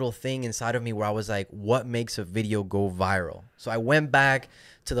this little thing inside of me where I was like, what makes a video go viral? So I went back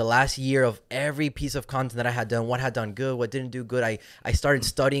to the last year of every piece of content that I had done, what had done good, what didn't do good. I started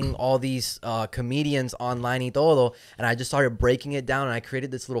studying all these comedians online y todo, and I just started breaking it down, and I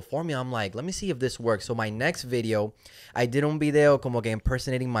created this little formula. I'm like, let me see if this works. So my next video, I did un video como que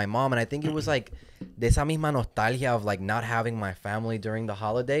impersonating my mom, and I think it was like de esa misma nostalgia of like not having my family during the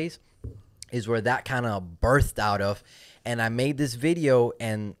holidays is where that kind of birthed out of. And I made this video,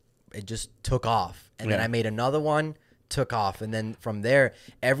 and it just took off. And then I made another one, took off, and then from there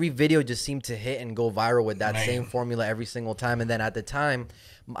every video just seemed to hit and go viral with that same formula every single time. And then at the time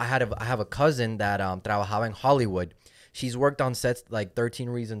I have a cousin that trabajaba in Hollywood. She's worked on sets like 13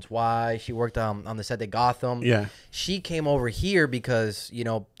 Reasons Why. She worked on the set of Gotham. Yeah. She came over here because,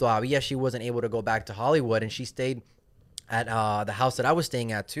 todavía she wasn't able to go back to Hollywood, and she stayed at the house that I was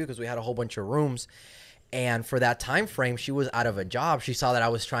staying at too, because we had a whole bunch of rooms. And for that time frame, she was out of a job. She saw that I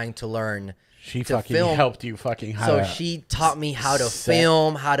was trying to learn She to fucking film. helped you fucking how So to she taught me how to set.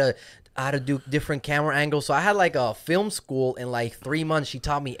 film, how to do different camera angles. So I had like a film school in like 3 months. She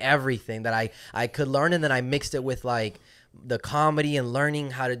taught me everything that I could learn, and then I mixed it with like the comedy and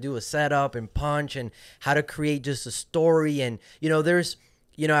learning how to do a setup and punch and how to create just a story. And there's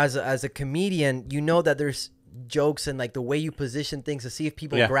as a comedian, that there's jokes and like the way you position things to see if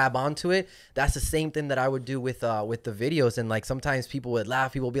people grab onto it. That's the same thing that I would do with the videos. And like sometimes people would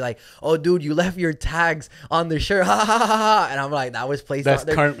laugh. People would be like, "Oh, dude, you left your tags on the shirt." Ha ha ha ha. And I'm like, that was placed That's out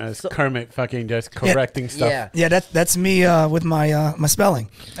there. Kermit, Kermit fucking just correcting stuff. Yeah, that's me with my my spelling.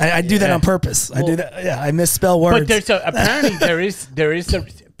 I do that on purpose. I do that. Yeah, I misspell words. But there's apparently there is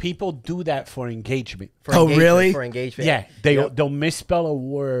people do that for engagement. Really? For engagement. Yeah, they'll misspell a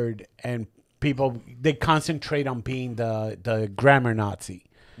word, and people, they concentrate on being the grammar Nazi.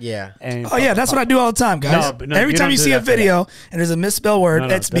 Yeah. And that's what I do all the time, guys. No, Every you time don't you do see a that for video and there's a misspelled word,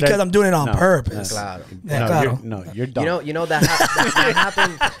 that's because I'm doing it on purpose. Claro. Yeah, claro. You're dumb. That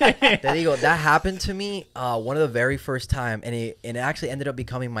happened. Te digo, that happened to me one of the very first time, and it actually ended up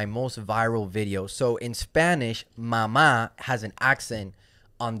becoming my most viral video. So in Spanish, mama has an accent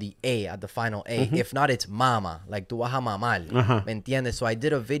on the A, at the final A. If not, it's mama. Like, tu vas a mamar. ¿Me entiendes? So I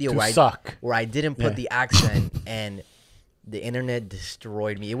did a video where I didn't put the accent, and the internet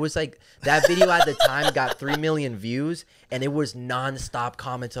destroyed me. It was like, that video at the time got 3 million views, and it was non-stop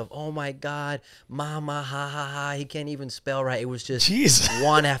comments of, "Oh my God, mama, ha ha ha, he can't even spell right." It was just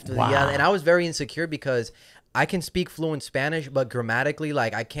one after the other. And I was very insecure because I can speak fluent Spanish, but grammatically,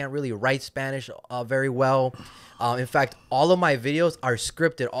 like, I can't really write Spanish very well. In fact, all of my videos are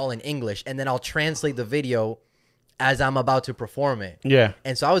scripted all in English, and then I'll translate the video as I'm about to perform it. Yeah.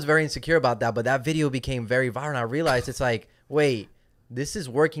 And so I was very insecure about that, but that video became very viral, and I realized it's like, wait, this is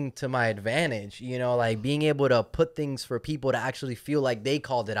working to my advantage, like being able to put things for people to actually feel like they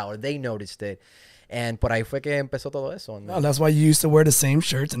called it out or they noticed it. And por ahí fue que empezó todo eso. No, that's why you used to wear the same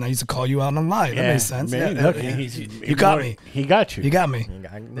shirts, and I used to call you out on live. That makes sense. Man, Yeah, look, you got me. He got you. You got me.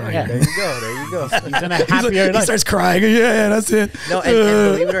 There you go. He's in a happier He life. starts crying. Yeah, that's it. No, and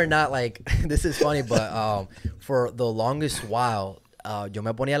believe it or not, like, this is funny, but for the longest while, yo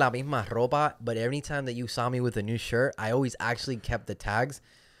me ponía la misma ropa, but every time that you saw me with a new shirt, I always actually kept the tags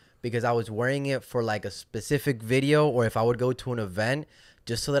because I was wearing it for like a specific video, or if I would go to an event,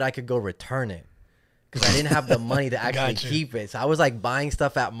 just so that I could go return it. Because I didn't have the money to actually keep it. So I was like buying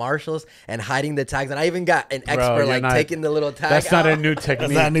stuff at Marshall's and hiding the tags. And I even got an expert taking the little tag That's out. not a new technique.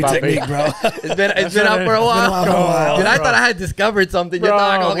 That's not a new technique, bro. It's been out for a while. Dude, I thought I had discovered something.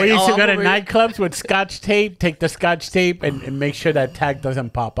 Bro, we used to go to nightclubs with scotch tape, take the scotch tape and make sure that tag doesn't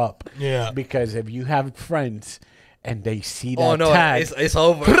pop up. Yeah. Because if you have friends and they see that tag, it's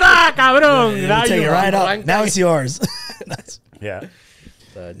over. Cabrón! Now Take it you right up. Now it's yours. Yeah.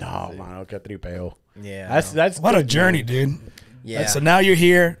 No, mano, que tripeo. Yeah. That's What good, a journey, man. dude. Yeah. So now you're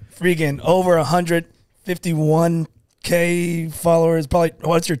here, freaking over 151K followers. Probably.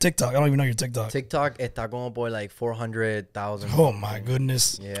 What's your TikTok? I don't even know your TikTok. TikTok está como por like 400,000. Oh my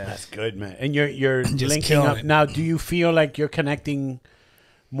goodness. Yeah. That's good, man. And you're Just linking killing up it. now. Do you feel like you're connecting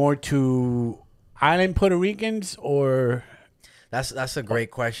more to island Puerto Ricans or? That's a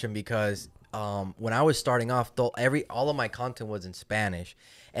great question because when I was starting off, all of my content was in Spanish,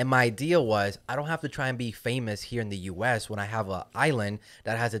 and my idea was I don't have to try and be famous here in the U.S. when I have an island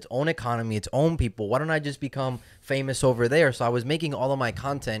that has its own economy, its own people. Why don't I just become famous over there? So I was making all of my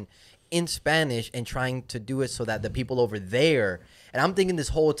content in Spanish and trying to do it so that the people over there, and I'm thinking this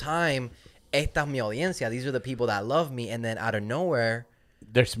whole time, esta es mi audiencia. These are the people that love me, and then out of nowhere,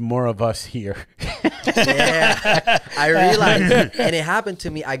 There's more of us here. Yeah, I realized, and it happened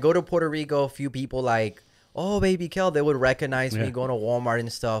to me. I go to Puerto Rico, a few people like, "Oh, baby Kel," they would recognize me going to Walmart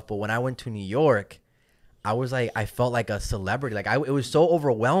and stuff. But when I went to New York, I was like, I felt like a celebrity. Like it was so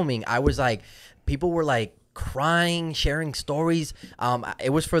overwhelming. I was like, people were like crying, sharing stories. It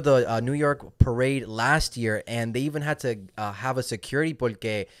was for the New York parade last year, and they even had to have a security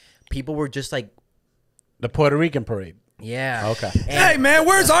porque people were just like, The Puerto Rican parade. yeah, Okay. Hey, man,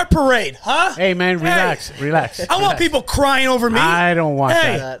 where's our parade, huh? Hey, man, relax. Relax. I want people crying over me. I don't want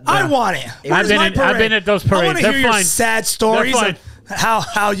Hey, that. I want it. I've Where's my I've been at those I want parades. to They're hear your fun. sad stories They're of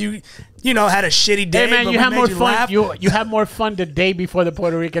how you had a shitty day. Hey, man, but you we have made more you fun. laugh. You have more fun the day before the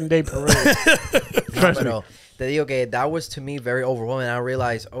Puerto Rican Day parade. Trust me. Pero te digo que that was to me very overwhelming. I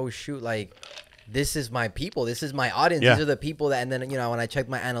realized, oh shoot, like this is my people. This is my audience. Yeah. These are the people that. And then when I checked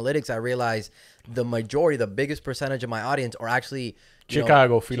my analytics, I realized the majority, the biggest percentage of my audience are actually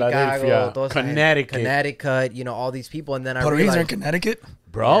Chicago, Philadelphia, Connecticut, all these people. And then Puerto I Ricans realized, are in Connecticut?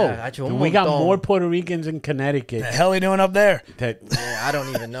 bro, actually, dude, we got more Puerto Ricans in Connecticut. The hell are you doing up there? I don't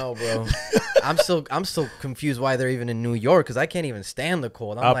even know, bro. I'm still confused why they're even in New York because I can't even stand the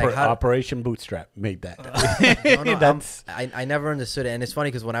cold. I'm like, Operation Bootstrap made that. I never understood it, and it's funny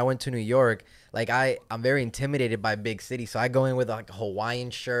because when I went to New York, like I'm very intimidated by big cities, so I go in with like a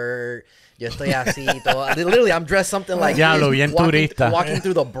Hawaiian shirt. Yo estoy así, literally, I'm dressed something like walking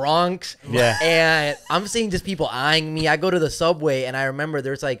through the Bronx. Yeah, and I'm seeing just people eyeing me. I go to the subway, and I remember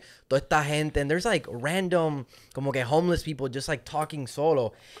there's like toda esta gente, and there's like random como que homeless people just like talking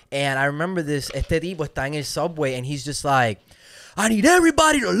solo. And I remember este tipo está en el subway, and he's just like, I need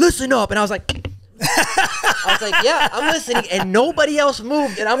everybody to listen up. And I was like, yeah, I'm listening, and nobody else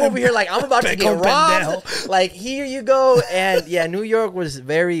moved, and I'm over here like I'm about to get robbed. Like, here you go. And yeah, New York was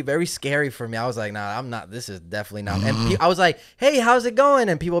very, very scary for me. I was like, nah, I'm not. This is definitely not. And I was like, hey, how's it going?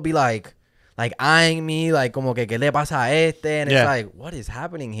 And people be like eyeing me, like como que le pasa a este, and it's like, what is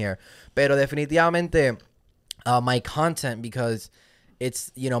happening here? Pero definitivamente, my content, because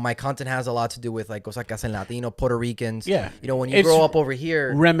it's, my content has a lot to do with like cosas que hacen Latino, Puerto Ricans. Yeah. When you grow up over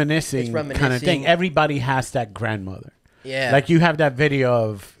here. Reminiscing kind of thing. Everybody has that grandmother. Yeah. Like you have that video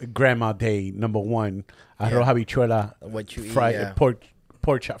of Grandma Day, #1. Arroz habichuela. What you eat, fried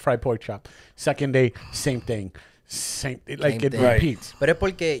pork chop. Second day, same thing. It repeats. But it's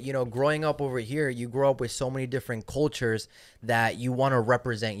porque, growing up over here, you grow up with so many different cultures that you want to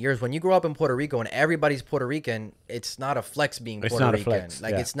represent yours. When you grow up in Puerto Rico and everybody's Puerto Rican, it's not a flex being Puerto Rican. Flex,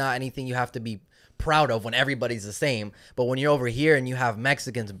 like, it's not anything you have to be proud of when everybody's the same. But when you're over here and you have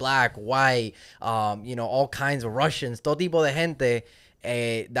Mexicans, black, white, all kinds of Russians, todo tipo de gente,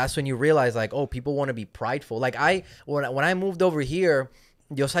 that's when you realize, like, oh, people want to be prideful. Like, when I moved over here,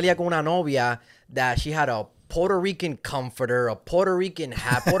 yo salía con una novia that she had a Puerto Rican comforter, a Puerto Rican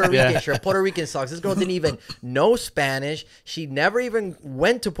hat, Puerto Rican shirt, Puerto Rican socks. This girl didn't even know Spanish. She never even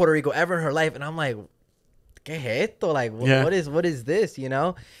went to Puerto Rico ever in her life. And I'm like, ¿qué es esto? Like, what is this,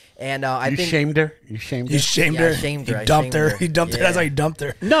 And I think... shamed her? You shamed her? You shamed her? I shamed her. He dumped her. He dumped her. That's how you dumped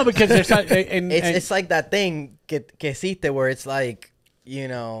her. No, because there's not... It's like that thing que existe where it's like,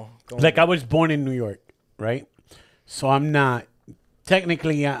 Like, I was born in New York, right? So I'm not...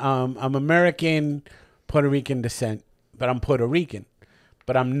 Technically, I'm American... Puerto Rican descent, but I'm Puerto Rican.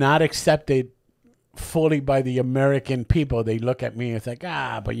 But I'm not accepted fully by the American people. They look at me and it's like,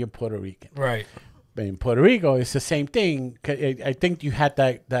 but you're Puerto Rican. Right. But in Puerto Rico, it's the same thing. I think you had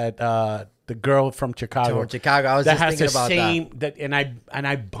that the girl from Chicago. From Chicago, I was just thinking about that. And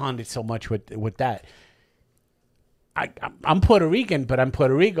I bonded so much with that. I'm Puerto Rican, but I'm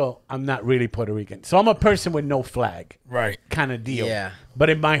Puerto Rico. I'm not really Puerto Rican. So I'm a person with no flag. Right. Kind of deal. Yeah. But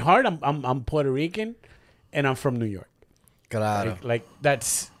in my heart, I'm Puerto Rican. And I'm from New York. Claro. Like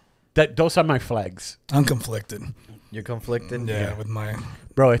those are my flags. I'm conflicted. You're conflicted? Yeah, with my...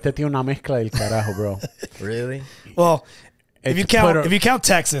 Bro, este tiene una mezcla del carajo, bro. Really? Well, if you count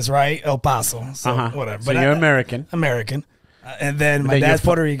Texas, right? El Paso. So whatever. So you're American. American. And then my dad's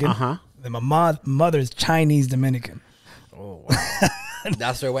Puerto Rican. Then my mother's Chinese Dominican. Oh, wow.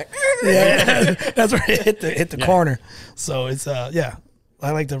 That's where it went. Yeah, that's where it hit the corner. So it's I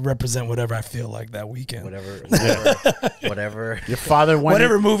like to represent whatever I feel like that weekend. Whatever. Your father went.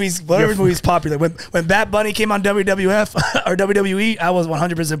 Whatever movies popular. When Bad Bunny came on WWF or WWE, I was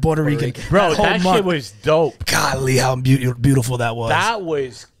 100% Puerto Rican. Bro, that shit was dope. Golly, how beautiful that was. That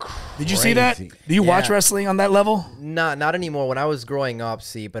was crazy. Did you see that? Do you watch wrestling on that level? Not anymore. When I was growing up,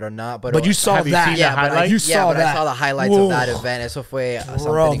 but you saw that. You saw that. I saw the highlights Whoa. of that event. Eso fue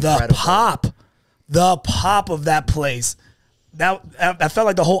Bro, something incredible. The pop of that place. I felt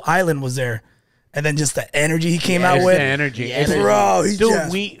like the whole island was there, and then just the energy he came out with. The energy, bro.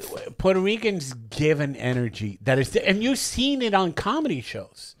 We Puerto Ricans give an energy that is, and you've seen it on comedy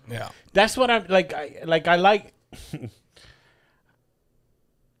shows. Yeah, that's what I'm like. I like.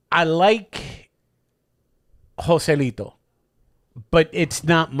 I like Joselito, but it's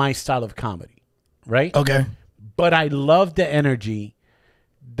not my style of comedy, right? Okay, but I love the energy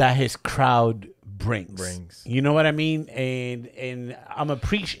that his crowd brings. You know what I mean? And I'm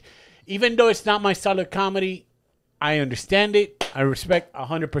even though it's not my style of comedy, I understand it. I respect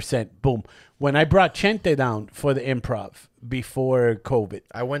 100%. Boom. When I brought Chente down for the improv before COVID.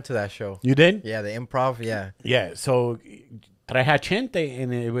 I went to that show. You did? Yeah, the improv, yeah. Yeah, so traje Chente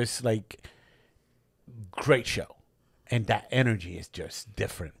and it was like great show. And that energy is just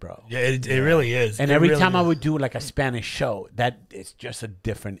different, bro. Yeah, it really is. And every time I would do like a Spanish show, that is just a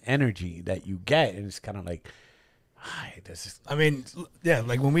different energy that you get. And it's kind of like, I mean, yeah,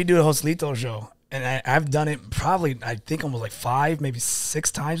 like when we do the Joselito show, and I've done it probably, I think almost like 5, maybe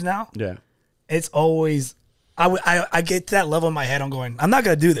 6 times now. Yeah. It's always, I get to that level in my head. I'm going, I'm not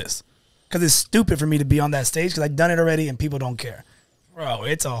going to do this because it's stupid for me to be on that stage because I've done it already and people don't care. Bro,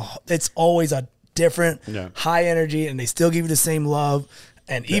 it's always a different high energy and they still give you the same love.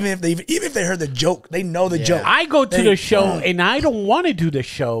 And even if they heard the joke, they know the joke. I go to the show and I don't want to do the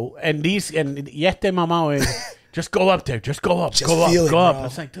show. And Yeste Mamao is just go up there, just go up, go up, go up.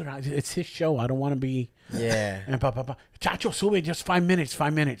 It's like, dude, it's his show. I don't want to be. Yeah. And Chacho, sube just 5 minutes,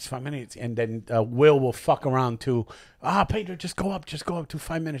 5 minutes, 5 minutes. And then will fuck around too. Pedro, just go up, do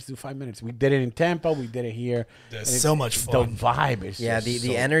 5 minutes, do 5 minutes. We did it in Tampa, we did it here. It's so much fun. The vibe is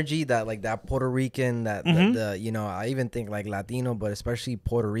the energy that like that Puerto Rican, that the you know, I even think like Latino, but especially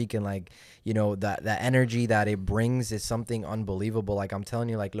Puerto Rican, like, you know, that energy that it brings is something unbelievable. Like I'm telling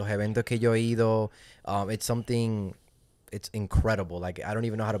you, like los eventos que yo he ido, it's something. It's incredible. Like I don't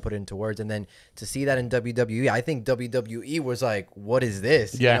even know how to put it into words. And then to see that in WWE, I think WWE was like, "What is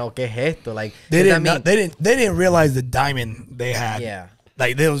this? Yeah. You know, ¿qué es esto?" Like they didn't realize the diamond they had. Yeah,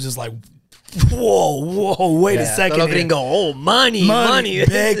 like they was just like, whoa, wait a second. Todo gringo, oh, money,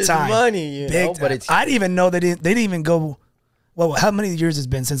 big time, money. Big time. But I didn't even know they didn't even go. Well, how many years has it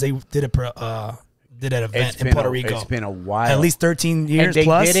been since they did that event in Puerto Rico? It's been a while. At least 13 years and they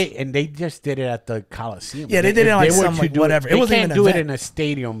plus. Did it, and they just did it at the Coliseum. Yeah, they did it like some like whatever. They it wasn't can't even do an it event. in a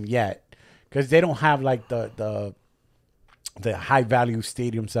stadium yet because they don't have like the high value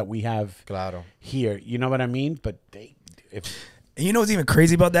stadiums that we have here. You know what I mean? But and you know what's even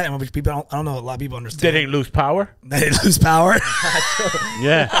crazy about that, and which people I don't know a lot of people understand. They didn't lose power. They didn't lose power.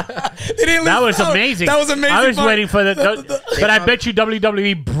 Yeah, they didn't lose that was power. amazing. That was amazing. I was waiting for but I bet you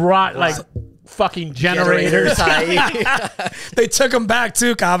WWE brought like fucking generators. They took him back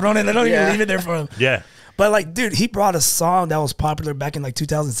too, cabrón, and they don't even leave it there for him. Yeah. But like, dude, he brought a song that was popular back in like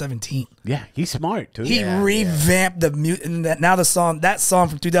 2017. Yeah, he's smart too. He revamped the music, and now that song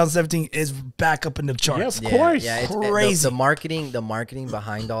from 2017 is back up in the charts. Yeah, of course. Yeah, it's crazy. The marketing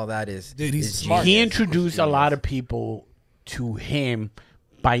behind all that is, dude, he's smart. He introduced a lot of people to him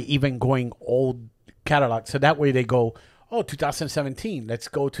by even going old catalog, so that way they go, oh, 2017. Let's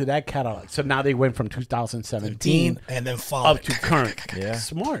go to that catalog. So now they went from 2017 and then up to current. Yeah,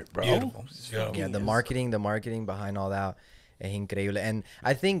 smart, bro. Beautiful. Yeah, the marketing behind all that es increíble. And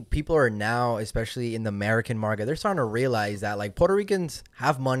I think people are now, especially in the American market, they're starting to realize that like Puerto Ricans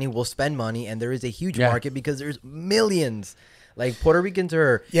have money, will spend money, and there is a huge market because there's millions. Like Puerto Ricans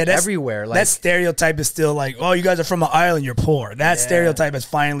are everywhere. Like that stereotype is still like, oh, you guys are from an island, you're poor. That stereotype is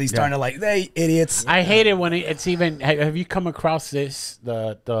finally starting to like, hey, idiots. I hate it when it's even. Have you come across this?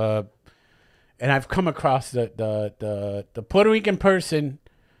 And I've come across the Puerto Rican person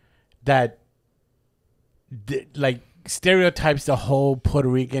that like stereotypes the whole Puerto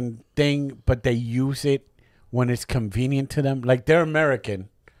Rican thing, but they use it when it's convenient to them. Like they're American.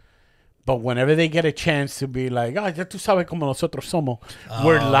 But whenever they get a chance to be like, ya tú sabes como nosotros somos,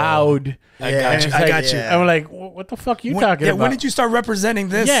 we're loud. I got you. I'm like, what the fuck you talking about? When did you start representing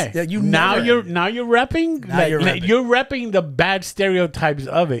this? Yeah, you now you're repping. You're repping the bad stereotypes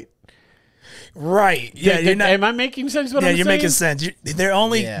of it. Right. Yeah. Am I making sense? What I'm saying? You're making sense. They're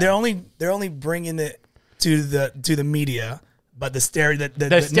only bringing it to the media. But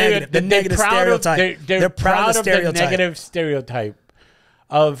the negative stereotype. They're proud of the negative stereotype.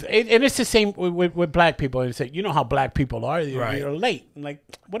 And it's the same with black people. And say, you know how black people are. You're late. I'm like,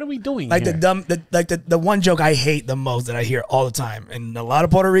 what are we doing like here? The one joke I hate the most that I hear all the time, and a lot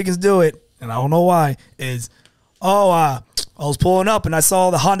of Puerto Ricans do it, and I don't know why, is, I was pulling up and I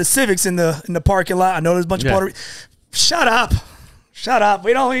saw the Honda Civics in the parking lot. I know there's a bunch of Puerto Ricans. Shut up.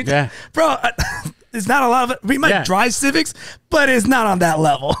 We don't need bro. It's not a lot of it. We might drive Civics, but it's not on that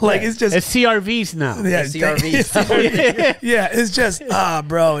level. Like it's CRVs now. Yeah, CRVs. Yeah, it's just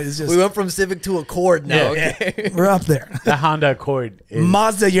bro. It's just we went from Civic to Accord now. Yeah, okay. We're up there. The Honda Accord.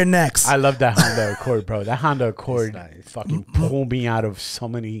 Mazda, you're next. I love that Honda Accord, bro. That Honda Accord fucking pulled me out of so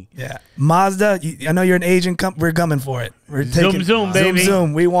many. Yeah, Mazda. I know you're an Asian. We're coming for it. We're taking zoom, baby.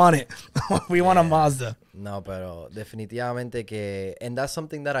 Zoom. We want it. We want a Mazda. No, pero definitivamente que, and that's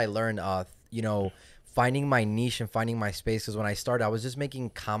something that I learned. You know, finding my niche and finding my space. Because when I started, I was just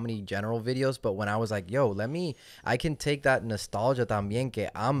making comedy general videos. But when I was like, yo, I can take that nostalgia también que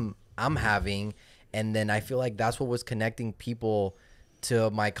I'm having. And then I feel like that's what was connecting people to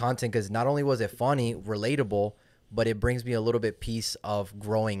my content. Because not only was it funny, relatable, but it brings me a little bit piece of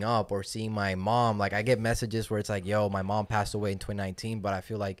growing up or seeing my mom. Like I get messages where it's like, yo, my mom passed away in 2019, but I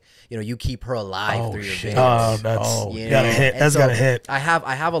feel like, you know, you keep her alive through your videos. Oh, that's gotta hit. That's gotta hit. I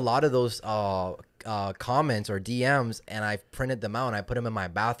have a lot of those comments or DMs, and I printed them out and I put them in my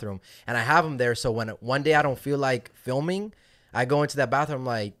bathroom, and I have them there. So when one day I don't feel like filming, I go into that bathroom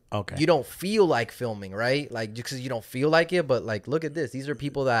like, okay, you don't feel like filming, right? Like just because you don't feel like it, but like look at this. These are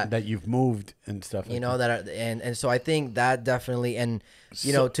people that you've moved and stuff. You know that are, and so I think that definitely, and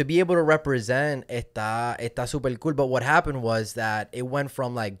you know, to be able to represent está super cool. But what happened was that it went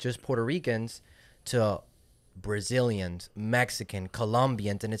from like just Puerto Ricans to Brazilians, Mexican,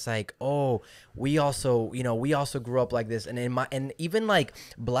 Colombians, and it's like, oh, we also grew up like this, and even like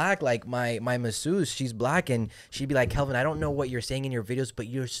black, like my masseuse, she's black, and she'd be like, Kelvin, I don't know what you're saying in your videos, but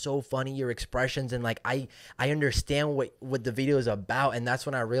you're so funny, your expressions, and like I understand what the video is about, and that's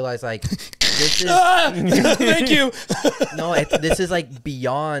when I realized like this is thank you. no, this is like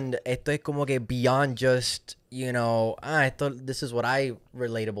beyond, esto es como que beyond just, you know, this is what I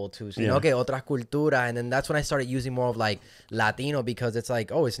relatable to. So, you know, okay, otras culturas. And then that's when I started using more of like Latino, because it's like,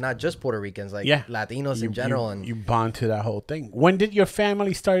 oh, it's not just Puerto Ricans, like Latinos in general. And you bond to that whole thing. When did your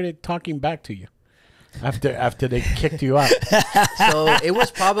family started talking back to you? After they kicked you out? So it was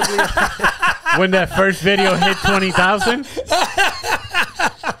probably when that first video hit 20,000.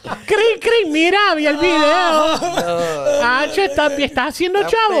 Mira, vi el video. Estás haciendo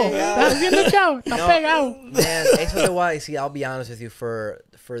chavo. Estás pegado. Man, eso te voy a decir, I'll be honest with you, for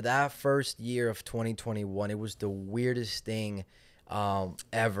that first year of 2021, it was the weirdest thing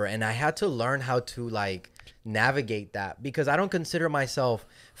ever. And I had to learn how to like navigate that, because I don't consider myself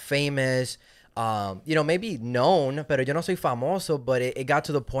famous. You know, maybe known, pero yo no soy famoso, but it got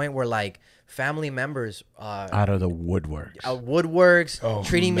to the point where like family members out of the woodworks,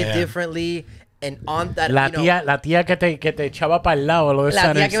 treating me differently, and on that, la tía que te echaba para el lado,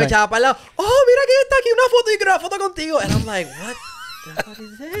 la tía que me echaba para el lado, oh, mira que está aquí una foto y quiero una foto contigo, and I'm like, what the fuck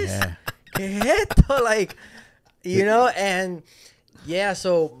is this? Yeah. ¿Qué es esto? Like, you know, and yeah,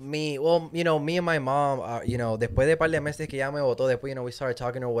 so me and my mom, you know, después de par de meses que ya me votó, después, you know, we started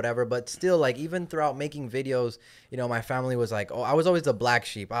talking or whatever, but still, like, even throughout making videos, you know, my family was like, oh, I was always the black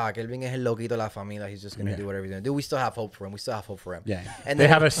sheep. Kelvin es el loquito de la familia. He's just going to do whatever he's going to do. We still have hope for him. Yeah. And they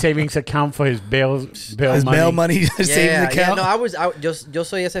have a savings account for his bail money. Savings account. No, yo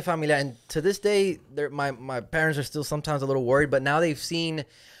soy esa familia. And to this day, my parents are still sometimes a little worried, but now they've seen,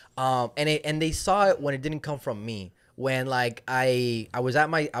 and they saw it when it didn't come from me. When like I was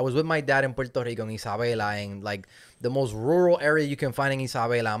with my dad in Puerto Rico, in Isabela, in like the most rural area you can find in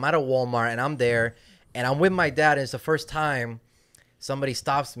Isabela. I'm at a Walmart and I'm there, and I'm with my dad, and it's the first time somebody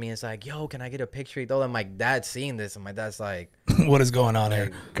stops me and it's like, yo, can I get a picture? And my dad's seeing this, and my dad's like, what is going on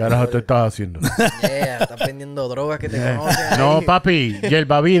here? Carajo te estás haciendo. Yeah, estás vendiendo droga que te conocen. No, papi,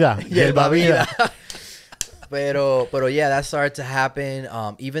 yerba vida. Pero yeah, that started to happen.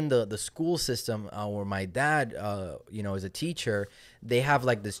 Even the school system, where my dad, you know, is a teacher, they have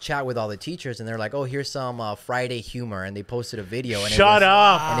like this chat with all the teachers, and they're like, oh, here's some Friday humor, and they posted a video. And Shut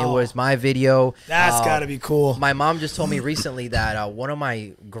up! And it was my video. That's gotta be cool. My mom just told me recently that one of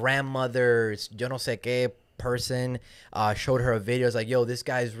my grandmother's, yo no sé qué person, showed her a video. It's like, yo, this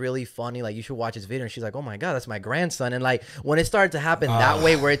guy's really funny. Like, you should watch his video. And she's like, oh my God, that's my grandson. And like, when it started to happen that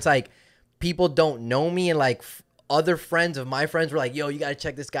way, where it's like, people don't know me, and like other friends of my friends were like, yo, you gotta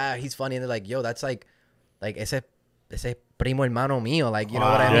check this guy out, he's funny, and they're like, yo, that's like ese primo hermano mío, like, you know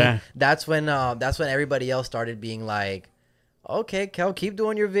what I mean? Yeah. That's when everybody else started being like, okay, Kel, keep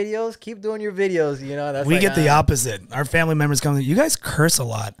doing your videos, you know. That's we like, get the opposite. Our family members come, you guys curse a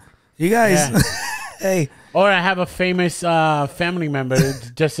lot, you guys. Hey. Or I have a famous family member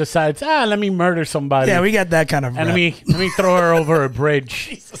that just decides, let me murder somebody. Yeah, we got that kind of. And let me throw her over a bridge.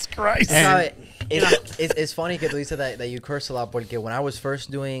 Jesus Christ. It's funny que tú dices that you curse a lot, porque when I was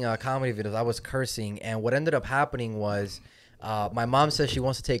first doing comedy videos, I was cursing, and what ended up happening was, my mom says she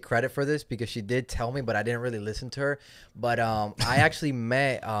wants to take credit for this because she did tell me, but I didn't really listen to her. But I actually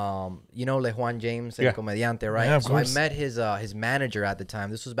met, you know, LeJuan James, el comediante, right? Yeah, of so course. I met his manager at the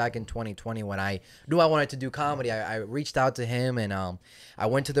time. This was back in 2020 when I knew I wanted to do comedy. I reached out to him, and I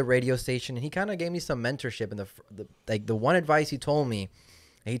went to the radio station, and he kind of gave me some mentorship. And the one advice he told me,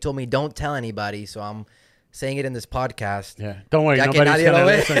 don't tell anybody. So I'm saying it in this podcast. Yeah, don't worry, nobody's gonna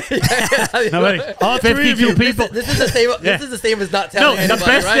listen. Nobody. All 52 people. This is the same as not telling anybody, the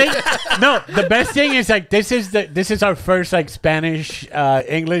best right? thing. The best thing is like this is our first like Spanish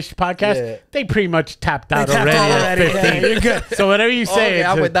English podcast. Yeah. They pretty much tapped out already. At 15. Yeah, you're good. So whatever you say.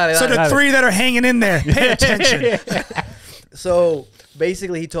 Okay, so the three that are hanging in there, pay attention. So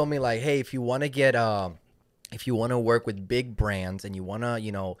basically, he told me like, hey, if you want to get if you want to work with big brands and you want to,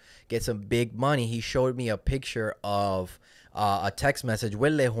 you know, get some big money, he showed me a picture of a text message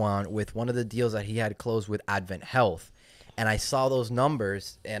with LeJuan with one of the deals that he had closed with Advent Health. and I saw those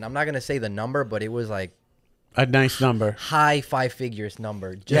numbers, and I'm not gonna say the number, but it was like a nice number, high 5 figures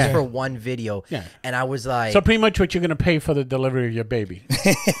number just for one video. Yeah. And I was like, so pretty much what you're gonna pay for the delivery of your baby.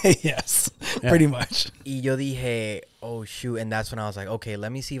 Yes, pretty much. Y yo dije, oh shoot, and that's when I was like, okay,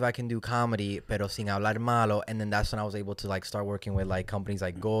 let me see if I can do comedy, pero sin hablar malo. And then that's when I was able to like start working with like companies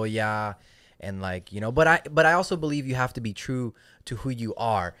like Goya, and like, you know, but I also believe you have to be true to who you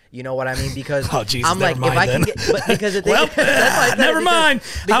are. You know what I mean? Because oh, Jesus, I'm like, if I can get, but because the thing, well, never mind.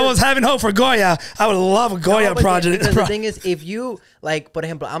 I was having hope for Goya. I would love a Goya project. Because the thing is, if you like, por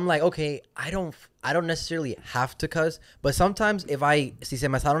ejemplo, I'm like, okay, I don't necessarily have to cuss, but sometimes if si se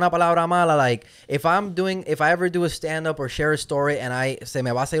me sale una palabra mala, like if I ever do a stand up or share a story and se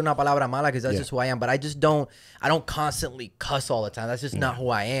me va a salir una palabra mala, because that's just who I am, but I don't constantly cuss all the time. That's just not who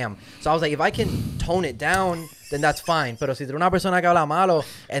I am. So I was like, if I can tone it down, then that's fine. Pero si tú eres una persona que habla malo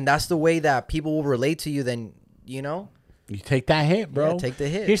and that's the way that people will relate to you, then, you know, you take that hit, bro. Yeah, take the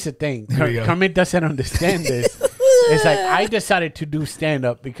hit. Here's the thing. Kermit doesn't understand this. It's like I decided to do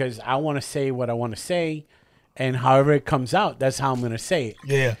stand-up because I want to say what I want to say, and however it comes out, that's how I'm going to say it.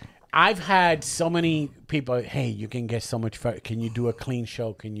 Yeah. I've had so many people, hey, you can get so much fun. Can you do a clean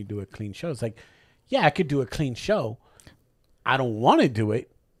show? Can you do a clean show? It's like, yeah, I could do a clean show. I don't want to do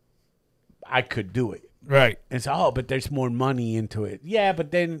it. I could do it. Right. It's but there's more money into it. Yeah, but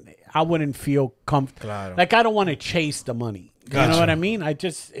then I wouldn't feel comfortable. Claro. Like I don't want to chase the money. Gotcha. You know what I mean?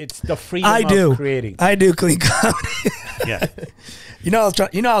 It's the freedom of creating. I do clean comedy. Yeah.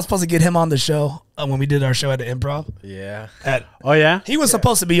 I was supposed to get him on the show when we did our show at the Improv. yeah. Oh yeah. He was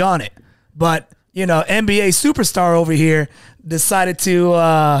supposed to be on it, but NBA superstar over here decided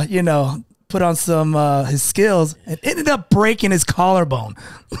to put on some his skills and ended up breaking his collarbone.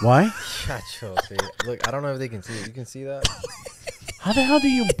 Why? Chacho, look, I don't know if they can see it. You can see that? How the hell do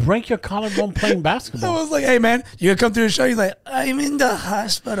you break your collarbone playing I basketball? was like, hey man, you gonna come through the show? He's like, I'm in the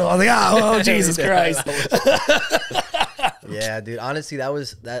hospital. I was like, oh Jesus Christ. Yeah, dude. Honestly, that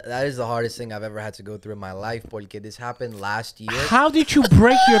is the hardest thing I've ever had to go through in my life. Porque this happened last year. How did you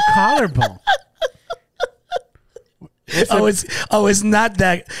break your collarbone? It's not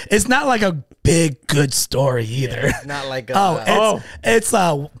that. It's not like a big good story either. Yeah, it's not like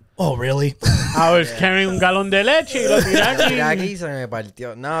oh really? I was carrying un galón de leche. Y lo tiré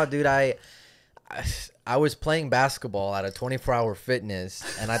aquí. No, dude, I was playing basketball at a 24-hour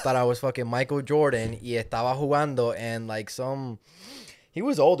fitness, and I thought I was fucking Michael Jordan. Y estaba jugando, and like he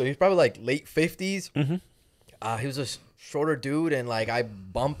was older. He's probably like late 50s. Mm-hmm. He was a shorter dude, and like I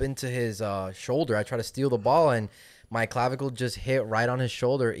bump into his shoulder. I try to steal the ball, and my clavicle just hit right on his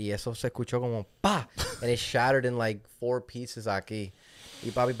shoulder. Y eso se escuchó como pa, and it shattered in like 4 pieces aquí. Y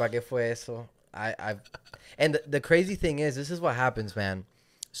papi, ¿para qué fue eso? And the crazy thing is, this is what happens, man.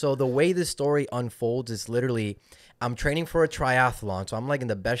 So the way this story unfolds is literally, I'm training for a triathlon. So I'm like in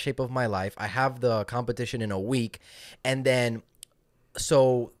the best shape of my life. I have the competition in a week. And then,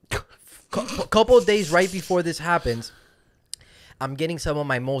 so couple of days right before this happens, I'm getting some of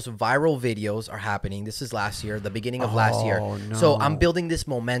my most viral videos are happening. This is last year, the beginning of last year. No. So I'm building this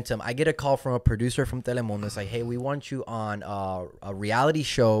momentum. I get a call from a producer from Telemundo. It's like, hey, we want you on a reality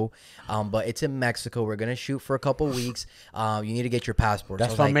show, but it's in Mexico. We're going to shoot for a couple weeks. You need to get your passport.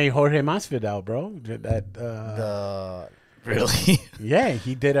 That's so what made Jorge Masvidal, bro. Really? Yeah,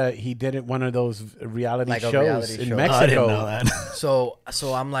 he did one of those reality Like a shows reality in show. Mexico. I didn't know that.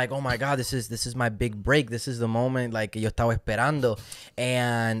 So I'm like, oh my God, this is my big break. This is the moment like yo estaba esperando.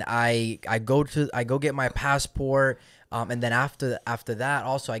 And I go get my passport. And then after that,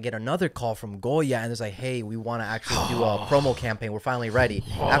 also I get another call from Goya, and it's like, hey, we want to actually do a promo campaign. We're finally ready.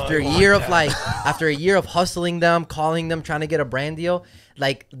 After a year of hustling them, calling them, trying to get a brand deal,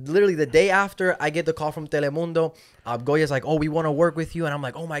 like literally the day after I get the call from Telemundo, Goya's like, oh, we want to work with you. And I'm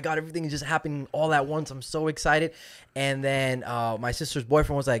like, oh my God, everything is just happening all at once. I'm so excited. And then my sister's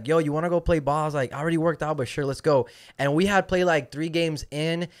boyfriend was like, yo, you want to go play ball? I was like, I already worked out, but sure, let's go. And we had played like 3 games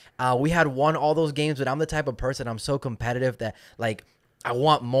in. We had won all those games, but I'm the type of person, I'm so competitive that like I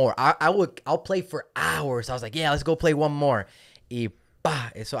want more. I'll play for hours. I was like, yeah, let's go play one more.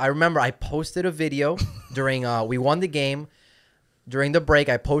 So I remember I posted a video during we won the game. During the break,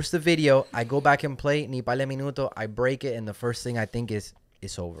 I post the video. I go back and play. Ni par de minuto. I break it, and the first thing I think is,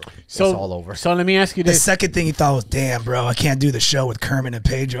 it's over. So, it's all over. So let me ask you The this. second thing he thought was, damn, bro, I can't do the show with Kermit and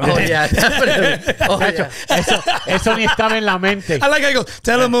Pedro. Oh, yeah, definitely. Oh, yeah. Eso ni estaba en la mente. I like how he goes,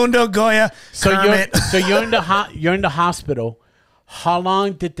 Telemundo, Goya, Kermit. You're in the hospital. How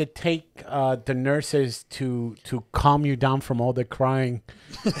long did it take the nurses to calm you down from all the crying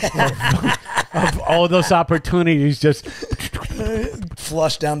of all those opportunities? Just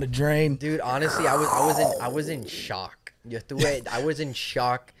flush down the drain. Dude, honestly, I was in shock. I was in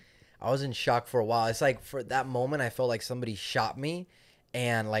shock. I was in shock for a while. It's like for that moment, I felt like somebody shot me,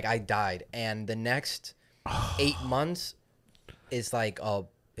 and like I died. And the next 8 months, it's like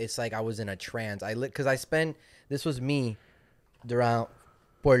I was in a trance. Because I spent, this was me, around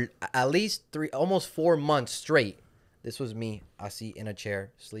for at least almost 4 months straight. This was me, así in a chair,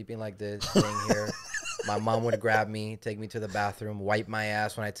 sleeping like this, laying here. My mom would grab me, take me to the bathroom, wipe my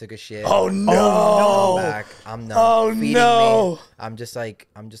ass when I took a shit. Oh no! I'm back. I'm not. Oh feeding no! Me. I'm just like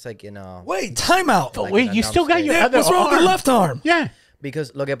in a. Wait, time out. But wait, you still got your other What's wrong with your left arm? Yeah.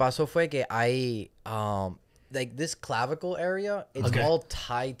 Because lo que pasó fue que I like this clavicle area, it's all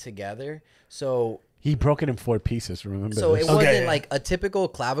tied together. So he broke it in 4 pieces. Remember? So this? it wasn't like a typical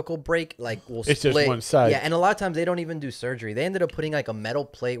clavicle break. Like we'll it's split. just one side. Yeah, and a lot of times they don't even do surgery. They ended up putting like a metal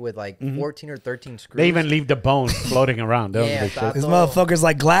plate with like 14 or 13 screws. They even leave the bone floating around. Yeah, This motherfucker's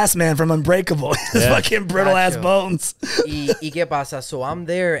like Glass Man from Unbreakable. His fucking brittle ass bones. y qué pasa? So I'm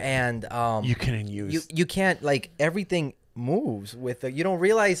there, and you couldn't use. You can't, like, everything moves with it. You don't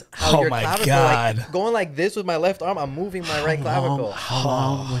realize how your clavicle, like, going like this with my left arm, I'm moving my right clavicle. How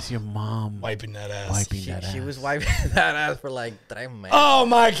long was your mom wiping that ass? She was wiping that ass for like 3 months. Oh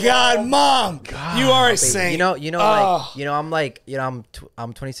my God, Mom! You are a saint. I'm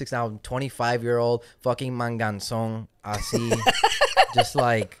 26 now. I'm 25-year-old fucking manganzón, así, just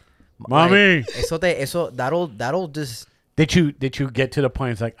like, mommy. That'll just. Did you get to the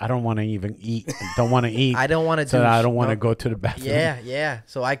point? It's like, I don't want to even eat. Don't want to eat. I don't want to so I don't want to go to the bathroom. Yeah.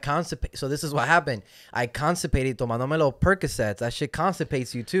 So I constipate. So this is what happened. I constipated tomándome los Percocets. That shit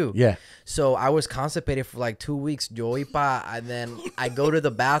constipates you too. Yeah. So I was constipated for like 2 weeks. And then I go to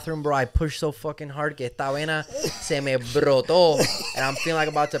the bathroom, bro. I push so fucking hard que esta vena se me brotó. And I'm feeling like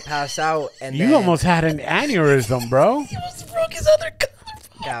I'm about to pass out. And you almost had an aneurysm, bro. He almost broke his other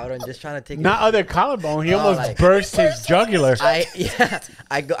Cabrón, just trying to take not other collarbone. He almost burst his jugular. I leave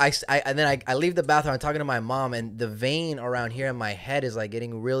the bathroom. I'm talking to my mom, and the vein around here in my head is like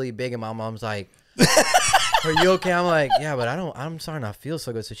getting really big, and my mom's like, "Are you okay?" I'm like, "Yeah, but I'm starting to feel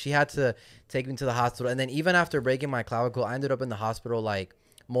so good." So she had to take me to the hospital, and then even after breaking my clavicle, I ended up in the hospital like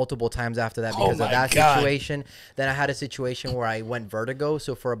multiple times after that because of that situation. Then I had a situation where I went vertigo.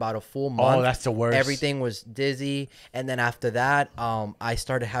 So for about a full month, that's the worst. Everything was dizzy. And then after that, I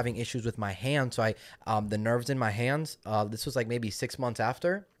started having issues with my hands. So the nerves in my hands, this was like maybe 6 months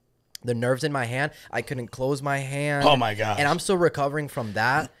after. The nerves in my hand, I couldn't close my hand. Oh my God. And I'm still recovering from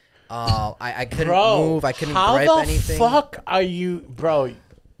that. I couldn't move. I couldn't grip anything. How the fuck are you, bro?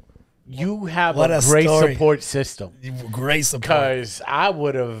 You have What a a great story. support system. Great support. Because I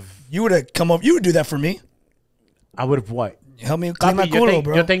would have. You would have come up. You would do that for me. I would have what? Help me clean my Papi, culo,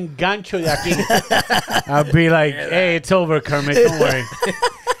 bro. yo te engancho de aquí. I'll be like, hey, it's over, Kermit. Don't worry.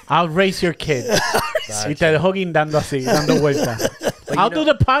 I'll raise your kid. Y te dejo guindando así, dando vuelta. I'll do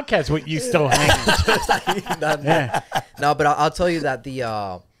the podcast with you still hanging. Yeah. No, but I'll tell you that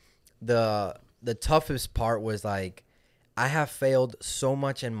the toughest part was like, I have failed so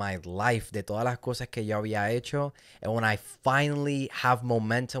much in my life de todas las cosas que yo había hecho. And when I finally have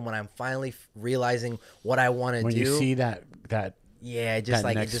momentum, when I'm finally realizing what I want to do. When you see that yeah, it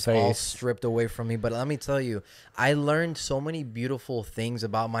just all stripped away from me. But let me tell you, I learned so many beautiful things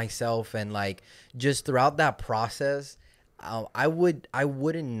about myself. And like just throughout that process, I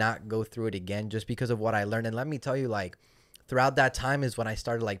wouldn't not go through it again just because of what I learned. And let me tell you, like throughout that time is when I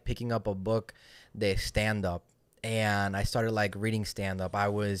started like picking up a book, de stand-up. And I started like reading stand-up. I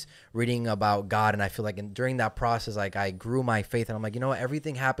was reading about God, and I feel like during that process, like I grew my faith, and I'm like, you know what?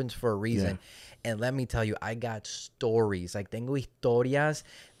 Everything happens for a reason. Yeah. And let me tell you, I got stories. Like tengo historias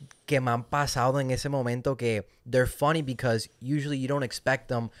que me han pasado en ese momento que they're funny because usually you don't expect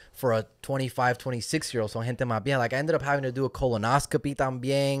them for a 25, 26-year-old. So gente más bien. Like I ended up having to do a colonoscopy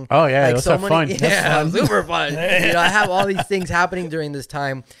también. Oh yeah, like, those are fun. Yeah, super fun. You know, I have all these things happening during this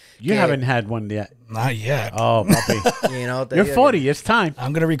time. You haven't had one yet. Not yet. Oh, puppy. You know, You're 40. It's time.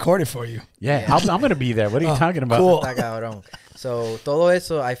 I'm going to record it for you. Yeah. I'm going to be there. What are you talking about? Cool. So todo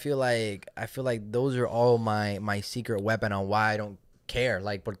eso, I feel like those are all my secret weapon on why I don't care.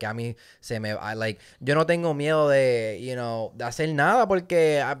 Like, porque a mí yo no tengo miedo de, you know, de hacer nada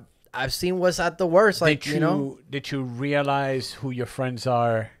porque I've seen what's at the worst. Like, did you realize who your friends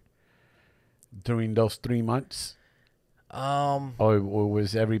are during those 3 months? Or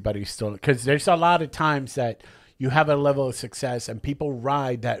was everybody still? Because there's a lot of times that you have a level of success and people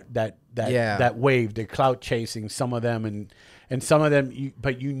ride that wave. They're clout chasing some of them, and some of them,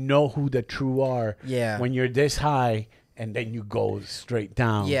 but you know who the true are. Yeah. When you're this high and then you go straight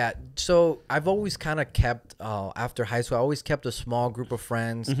down. Yeah, so I've always kind of kept, after high school, I always kept a small group of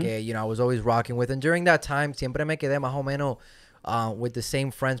friends que, you know, I was always rocking with. And during that time, siempre me quedé más o menos with the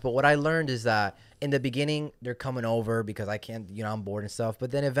same friends. But what I learned is that in the beginning, they're coming over because I can't, you know, I'm bored and stuff.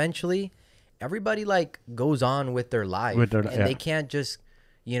 But then eventually, everybody, like, goes on with their life. And they can't just...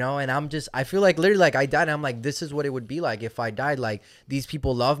 You know, and I feel like literally like I died. And I'm like, this is what it would be like if I died. Like, these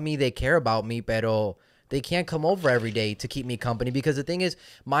people love me. They care about me, pero they can't come over every day to keep me company. Because the thing is,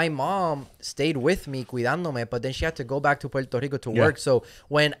 my mom stayed with me, cuidándome, but then she had to go back to Puerto Rico to work. So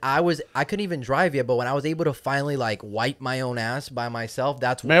when I couldn't even drive yet, but when I was able to finally like wipe my own ass by myself,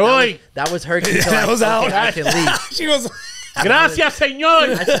 that was her. That was out. I can leave. She was... Gracias,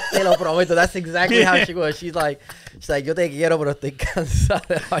 señor. Te lo prometo. That's exactly how she was. She's like, yo te quiero, pero estoy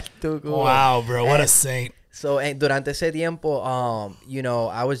cansada. Wow, bro. What a saint. So, durante ese tiempo, you know,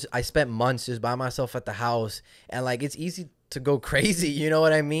 I spent months just by myself at the house. And, like, it's easy to go crazy. You know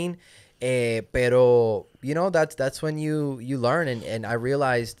what I mean? Pero, you know, that's when you learn. And I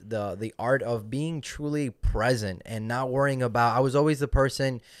realized the art of being truly present and not worrying about... I was always the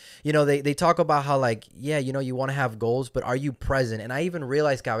person... You know, they talk about how, like, yeah, you know, you want to have goals, but are you present? And I even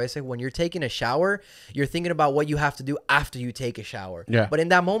realized, que a veces, when you're taking a shower, you're thinking about what you have to do after you take a shower. Yeah. But in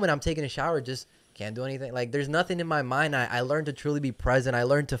that moment, I'm taking a shower, just can't do anything. Like, there's nothing in my mind. I learned to truly be present. I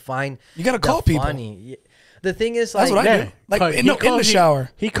learned to find... You got to call people. Funny. The thing is, like... That's what I do. Like, in the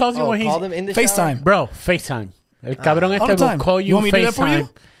shower. He calls you when he's... Call them in the FaceTime. shower? Bro, FaceTime. El cabrón este will call you, you want me to do that for you?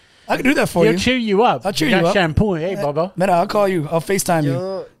 I can do that for you. He'll cheer you up. I'll cheer you up. Shampoo. Hey, Bobo. Man, I'll call you. I'll FaceTime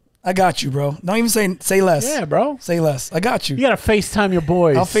you. I got you, bro. Don't even say less. Yeah, bro. Say less. I got you. You gotta FaceTime your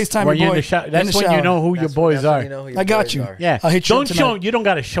boys. I'll FaceTime your boys. That's when you know who your boys are. I got you. Yeah. I'll hit you Don't show them. You don't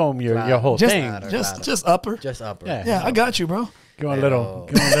gotta show them your whole thing. Just upper. Just upper. Yeah, I got you, bro. Give him a little.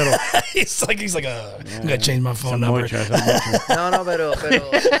 he's like, I'm gonna change my phone number. No, pero te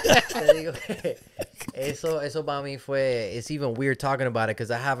digo que eso para mí fue, it's even weird talking about it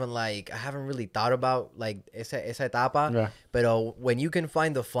because I haven't really thought about like esa etapa. Yeah. Pero when you can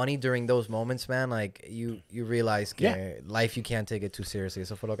find the funny during those moments, man, like you realize que life, you can't take it too seriously.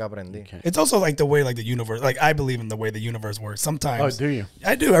 Eso fue lo que aprendí. Okay. It's also like the way like the universe, like I believe in the way the universe works. Sometimes. Oh, do you?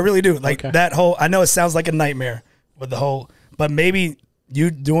 I do. I really do. Like that whole, I know it sounds like a nightmare with the whole, but maybe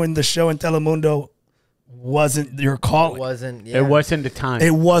you doing the show in Telemundo wasn't your calling. It wasn't the time.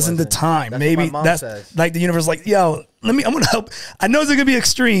 It wasn't the time. That's maybe what my mom that's says. like the universe like, yo, I'm gonna help. I know it's gonna be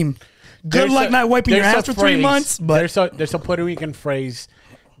extreme. Good luck not wiping your ass for 3 months. But there's a Puerto Rican phrase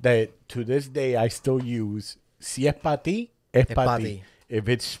that to this day I still use. Si es pa ti, es pa ti. If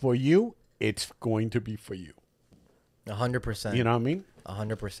it's for you, it's going to be for you. 100%. You know what I mean?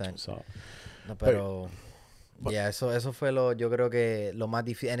 100%. So, no, pero yeah, eso fue yo creo que lo más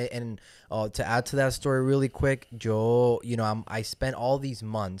difícil. And to add to that story really quick, I spent all these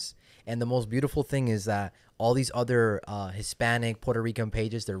months, and the most beautiful thing is that all these other Hispanic, Puerto Rican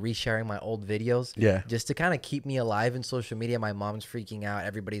pages, they're resharing my old videos. Yeah. Just to kind of keep me alive in social media. My mom's freaking out.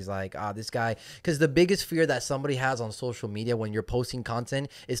 Everybody's like, this guy. Because the biggest fear that somebody has on social media when you're posting content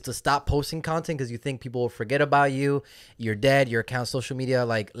is to stop posting content because you think people will forget about you. You're dead. Your account, social media,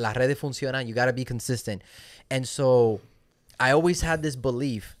 like, las redes funcionan. You got to be consistent. And so I always had this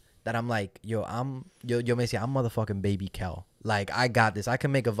belief that I'm like, yo me decía, I'm motherfucking baby Kel. Like, I got this. I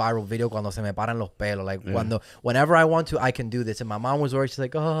can make a viral video cuando se me paran los pelos. Like, whenever I want to, I can do this. And my mom was worried. She's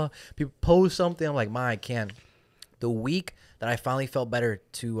like, people post something. I'm like, Ma, I can't. The week that I finally felt better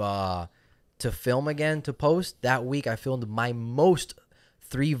to film again, to post, that week I filmed my most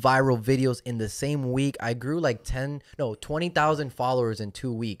 3 viral videos in the same week. I grew like 20,000 followers in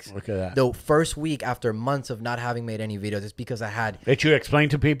 2 weeks. Look at that. The first week after months of not having made any videos. It's because I had... Did you explain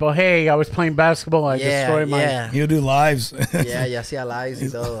to people, hey, I was playing basketball. I destroyed my... Yeah. You do lives. Yeah, hacía lives y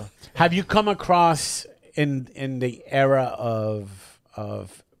todo. Have you come across in the era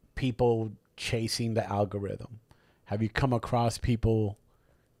of people chasing the algorithm, have you come across people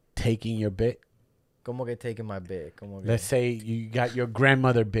taking your bit? Como que taking my bit? Let's say you got your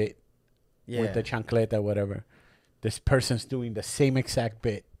grandmother bit with the chancleta, whatever. This person's doing the same exact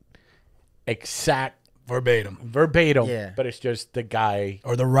bit. Verbatim. Yeah. But it's just the guy.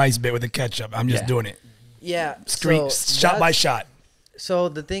 Or the rice bit with the ketchup. I'm just doing it. Yeah. Shot by shot. So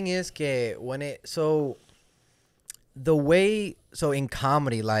the thing is que in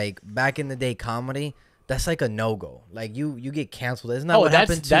comedy, like back in the day comedy, that's like a no-go. Like you get canceled. Isn't that what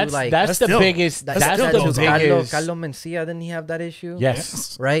happened to that's the biggest. That's the biggest. Carlos Mencia, didn't he have that issue?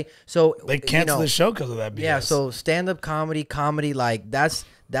 Yes. Right? So they canceled the show because of that BS. Yeah, so stand-up comedy, like that's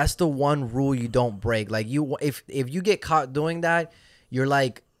the one rule you don't break. Like if you get caught doing that, you're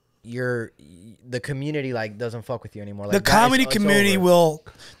like the community like doesn't fuck with you anymore. Like, The comedy community will.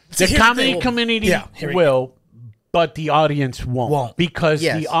 The Here's comedy thing. community Yeah, here we will, but the audience won't. Because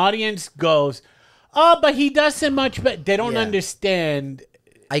Yes. the audience goes, oh, but he doesn't much better. They don't Yeah. understand.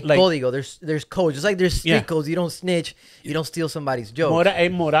 Like Like- código, there's codes. Just like there's street Yeah. codes. You don't snitch. You don't steal somebody's joke.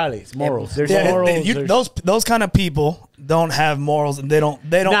 Morales, morals. There's Yeah, morals. there's- those kind of people don't have morals, and they don't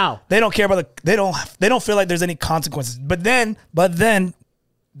Now- they don't care about they don't feel like there's any consequences. But then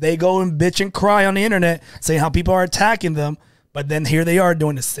they go and bitch and cry on the internet saying how people are attacking them. But then here they are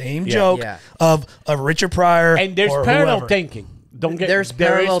doing the same joke Yeah. of Richard Pryor And there's or parallel whoever. thinking. There's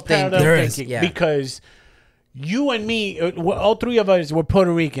parallel thinking. There is. Yeah. Because you and me, all three of us were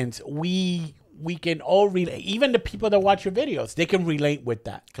Puerto Ricans. We can all relate. Even the people that watch your videos, they can relate with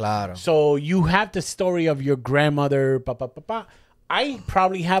that. Claro. So you have the story of your grandmother. I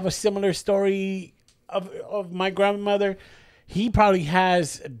probably have a similar story of my grandmother. He probably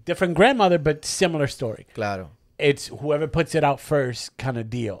has a different grandmother, but similar story. Claro. It's whoever puts it out first kind of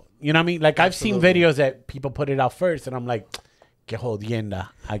deal. You know what I mean? Like I've seen videos that people put it out first, and I'm like, que jodienda.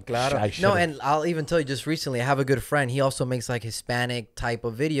 Claro. I No, should've- and I'll even tell you just recently, I have a good friend. He also makes like Hispanic type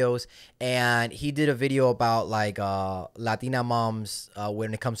of videos, and he did a video about like Latina moms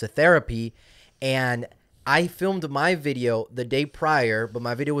when it comes to therapy, and I filmed my video the day prior, but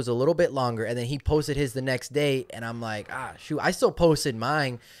my video was a little bit longer, and then he posted his the next day, and I'm like, shoot, I still posted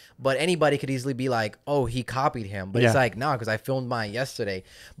mine, but anybody could easily be like, oh, he copied him, but it's Yeah. like, no, because I filmed mine yesterday.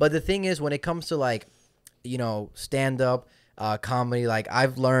 But the thing is, when it comes to like, you know, stand up comedy, like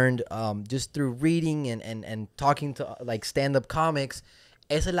I've learned just through reading and talking to like stand up comics,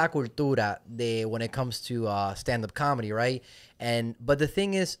 esa es la cultura de when it comes to stand up comedy, right? But the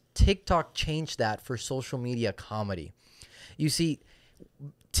thing is, TikTok changed that for social media comedy. You see,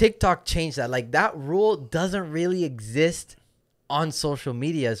 TikTok changed that. Like that rule doesn't really exist on social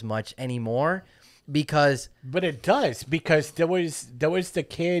media as much anymore because But it does, because there was the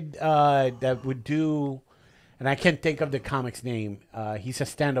kid that would do, and I can't think of the comic's name. He's a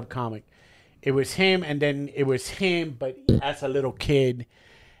stand-up comic. It was him, and then it was him, but as a little kid,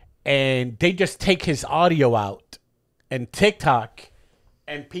 and they just take his audio out and TikTok,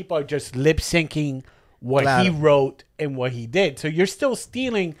 and people are just lip syncing what he Claro. wrote and what he did. So you're still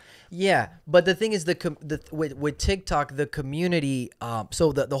stealing. yeah, but the thing is, with TikTok, the community.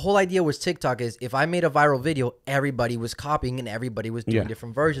 So the whole idea was TikTok is if I made a viral video, everybody was copying and everybody was doing Yeah.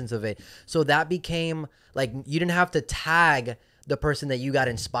 different versions of it. So that became like you didn't have to tag the person that you got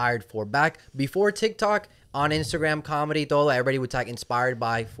inspired for. Back before TikTok, on Instagram comedy, todo, everybody would tag inspired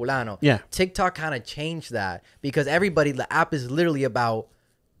by fulano. Yeah. TikTok kind of changed that because the app is literally about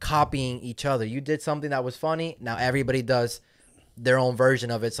copying each other. You did something that was funny, now everybody does their own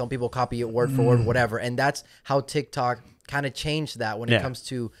version of it. Some people copy it word for word, whatever. And that's how TikTok kind of changed that when it Yeah. comes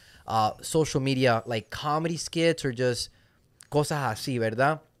to social media, like comedy skits or just cosas así,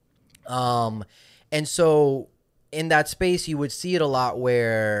 ¿verdad? And so in that space, you would see it a lot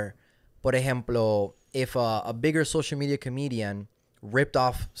where, por ejemplo, if a bigger social media comedian ripped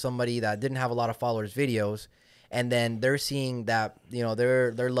off somebody that didn't have a lot of followers videos, and then they're seeing that, you know,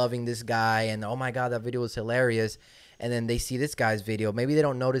 they're loving this guy and, oh my God, that video was hilarious. And then they see this guy's video. Maybe they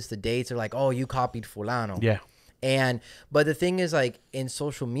don't notice the dates. They're like, oh, you copied fulano. Yeah. But the thing is, like, in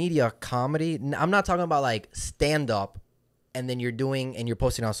social media comedy, I'm not talking about like stand up and then you're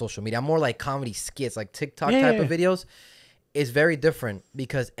posting on social media. I'm more like comedy skits, like TikTok type of videos. Is very different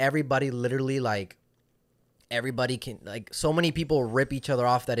because everybody literally, like, everybody can, like, so many people rip each other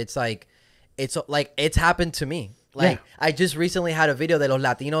off that it's happened to me. Like, Yeah. I just recently had a video de los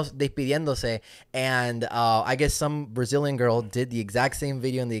latinos despidiéndose, and I guess some Brazilian girl did the exact same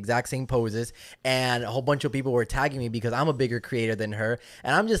video in the exact same poses, and a whole bunch of people were tagging me because I'm a bigger creator than her,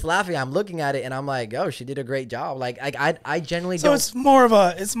 and I'm just laughing. I'm looking at it, and I'm like, oh, she did a great job. Like, I generally So don't. it's more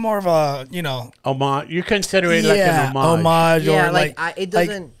of a you know, Homage. You consider it like an homage. homage yeah, or like, like it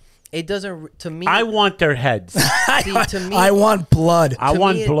doesn't to me. I want their heads. See, to me, I want blood. I to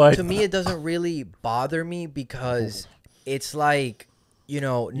want me, blood. To me, it doesn't really bother me because it's like, you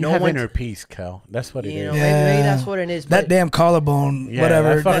know, You no have one. inner peace, Cal. That's what it You is. know, maybe that's what it is. That But, damn collarbone, Yeah,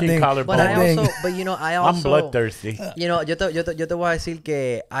 whatever. that fucking thing. collarbone. but I That also, thing. but you know, I also. I'm bloodthirsty. You know, yo te voy a decir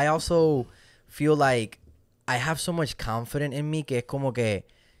que I also feel like I have so much confidence in me que es como que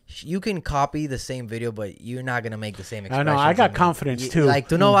you can copy the same video, but you're not gonna make the same I expressions. know. I got in it. confidence too. Like,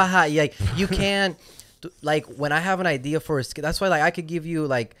 tú no vas a, like, you can't, like, when I have an idea for a skit, that's why, like, I could give you,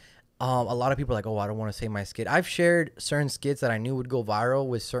 like, a lot of people are like, oh, I don't want to say my skit. I've shared certain skits that I knew would go viral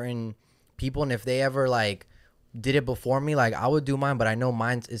with certain people, and if they ever, like, did it before me, like I would do mine, but I know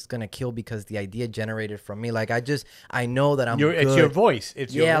mine is gonna kill because the idea generated from me. Like I know that I'm good. It's your voice.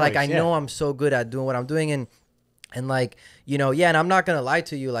 It's your voice. Like I know I'm so good at doing what I'm doing, and like, you know, and I'm not gonna lie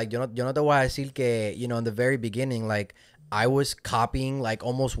to you, like yo no te voy a decir que, you know, in the very beginning, like I was copying like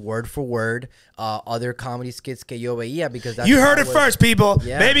almost word for word other comedy skits que yo veía, because that's you heard it first, people.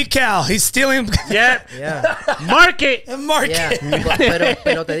 Yeah. Baby Cal, he's stealing. Yeah. Market. Yeah,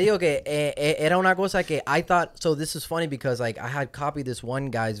 pero te digo que era una cosa que I thought. So this is funny because like I had copied this one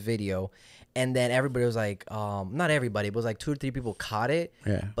guy's video, and then everybody was like, not everybody, but it was like 2 or 3 people caught it.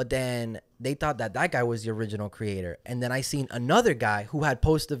 Yeah. But then they thought that guy was the original creator, and then I seen another guy who had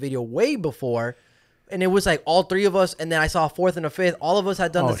posted the video way before. And it was like all 3 of us, and then I saw a 4th and a 5th. All of us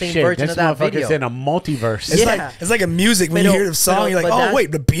had done the same version of that video. It's in a multiverse. It's like a music. When you hear the song, you're like, oh,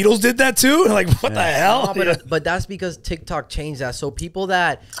 wait, the Beatles did that too? Like, what the hell? No, but that's because TikTok changed that. So people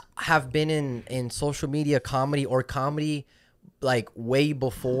that have been in social media comedy or comedy like way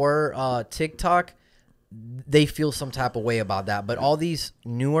before TikTok, they feel some type of way about that. But all these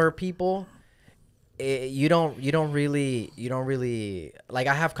newer people... You don't really like.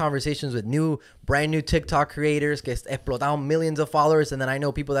 I have conversations with brand new TikTok creators que explotaron millions of followers, and then I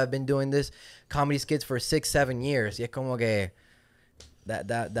know people that have been doing this comedy skits for 6-7 years. Y es como que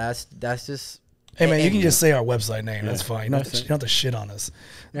that's just. Hey man, you can just say our website name. That's fine. You don't have to shit on us.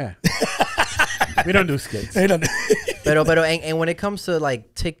 Yeah. We don't do skits. Pero and when it comes to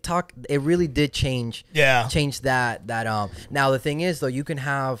like TikTok, it really did change. Yeah. Change that. Now the thing is though, you can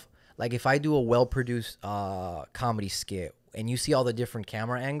have. Like if I do a well-produced comedy skit and you see all the different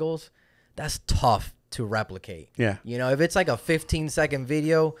camera angles, that's tough to replicate. Yeah. You know, if it's like a 15-second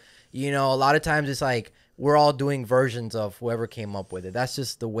video, you know, a lot of times it's like we're all doing versions of whoever came up with it. That's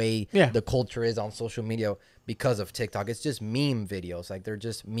just the way the culture is on social media because of TikTok. It's just meme videos. Like they're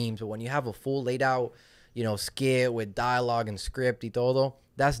just memes. But when you have a full laid out, you know, skit with dialogue and script y todo,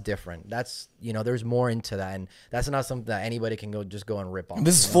 that's different. That's, you know, there's more into that, and that's not something that anybody can go and rip off.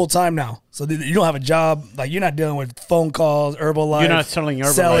 This is full time now, so you don't have a job. Like you're not dealing with phone calls, Herbal Life. You're not selling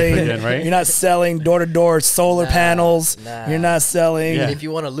Herbal Life again, right? You're not selling door to door solar panels. You're not selling. Yeah. If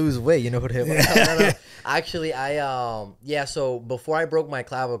you want to lose weight, you know what it is. No. Actually, So before I broke my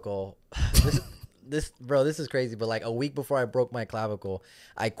clavicle, this is crazy, but like a week before I broke my clavicle,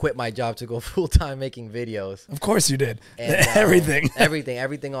 I quit my job to go full time making videos. Of course you did. And,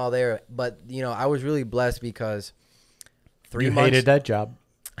 everything all there. But you know, I was really blessed because 3 months. You hated that job.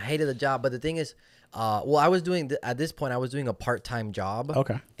 I hated the job, but the thing is, I was doing at this point I was doing a part-time job.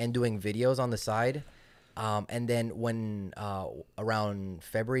 Okay. And doing videos on the side. And then when around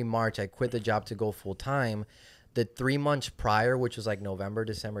February, March, I quit the job to go full time. The 3 months prior, which was like November,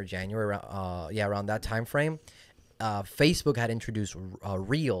 December, January, around that time frame, Facebook had introduced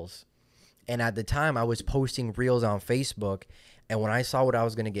Reels. And at the time, I was posting Reels on Facebook. And when I saw what I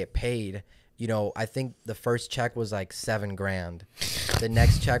was going to get paid, you know, I think the first check was like $7 grand. The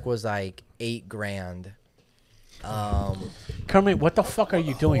next check was like $8 grand. Kermit, what the fuck are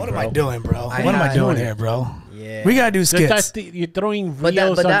you doing, What bro? am I doing, bro? What am I doing here, bro? Yeah. We gotta do skits. You're throwing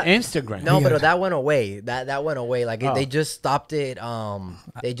reels on Instagram. No, but that went away. That went away. Like they just stopped it.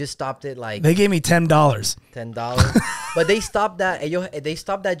 They just stopped it. Like they gave me $10. $10. But they stopped that. They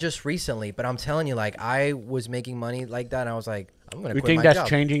stopped that just recently. But I'm telling you, like I was making money like that, and I was like, I'm gonna. You think that's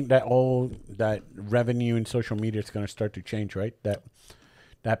changing? That revenue in social media is gonna start to change, right?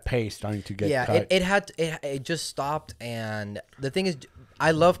 That pay is starting to get cut. It just stopped. And the thing is, I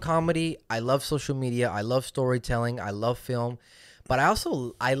love comedy, I love social media, I love storytelling, I love film, but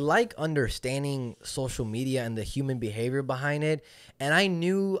I like understanding social media and the human behavior behind it. And I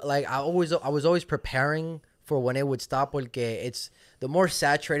knew, like I was always preparing for when it would stop, porque it's the more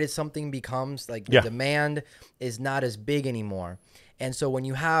saturated something becomes, like the demand is not as big anymore. And so when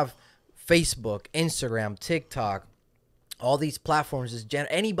you have Facebook, Instagram, TikTok, all these platforms,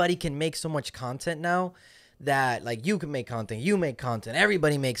 anybody can make so much content now that like you can make content, you make content,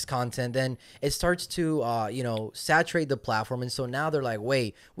 everybody makes content. Then it starts to, you know, saturate the platform. And so now they're like,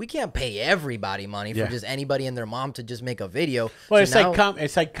 wait, we can't pay everybody money for just anybody and their mom to just make a video. Well, so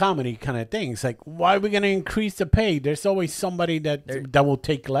it's like comedy kind of thing. It's like, why are we going to increase the pay? There's always somebody that will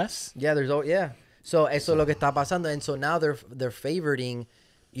take less. Yeah, So eso es lo que está pasando. And so now they're favoriting,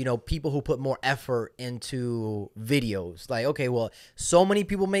 you know, people who put more effort into videos. Like, okay, well, so many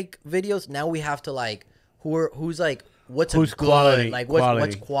people make videos. Now we have to like, who's like, what's quality? Like,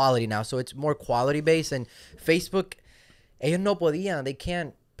 what's quality now? So it's more quality based. And Facebook, ellos no podían. They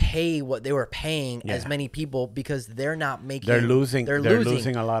can't pay what they were paying as many people because they're not making. They're losing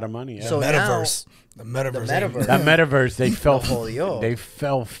a lot of money. Yeah. So the metaverse. That metaverse, they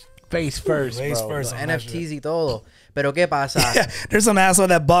fell face first, Face bro. first. NFTs y todo. Pero ¿qué pasa? There's some asshole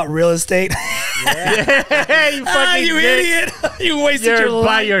that bought real estate. Yeah, you fucking you dick. idiot. You wasted You're your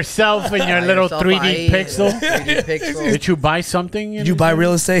by life. yourself in your little Yourself 3D ahí, pixel. 3D pixel. Did you buy something? Did you buy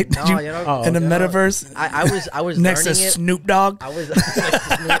real estate? Did No, you, you know, Oh, in the you know, metaverse? I was Next to learning it. Snoop Dogg? I was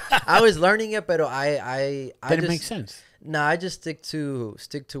I was learning it, but I Didn't just, make sense. Nah, I just stick to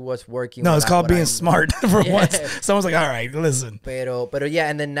what's working. No, what it's I- called what being I'm- smart for Yeah. once. Someone's like, all right, listen. Pero yeah,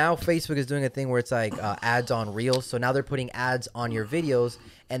 and then now Facebook is doing a thing where it's like ads on Reels. So now they're putting ads on your videos,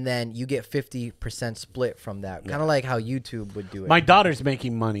 and then you get 50% split from that. Kind of like how YouTube would do it. My daughter's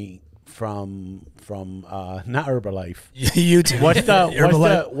making money from not Herbal Life. YouTube.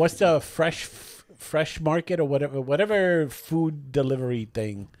 What's the fresh market or whatever food delivery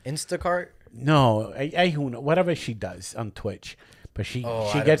thing? Instacart. No, whatever she does on Twitch, but she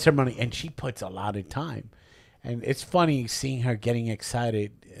I gets her money and she puts a lot of time, and it's funny seeing her getting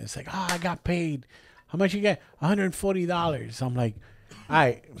excited. It's like, oh, I got paid. How much you get? $140. I'm like, all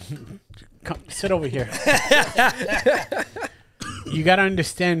right, come sit over here. You got to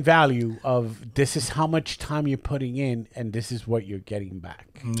understand value of this is how much time you're putting in, and this is what you're getting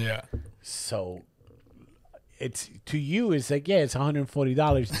back. Yeah. So it's to you, it's like, yeah, it's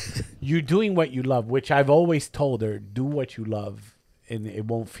 $140. You're doing what you love, which I've always told her, do what you love, and it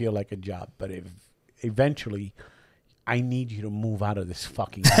won't feel like a job. But if eventually, I need you to move out of this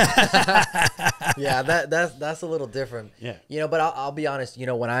fucking house. Yeah, that's a little different. Yeah. You know, but I'll be honest. You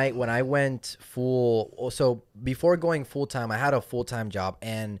know, when I went full, so before going full time, I had a full time job,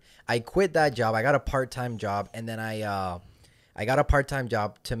 and I quit that job. I got a part time job, and then I got a part time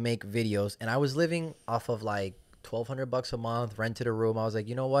job to make videos, and I was living off of like $1,200 a month, rented a room. I was like,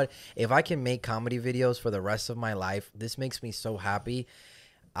 you know what? If I can make comedy videos for the rest of my life, this makes me so happy.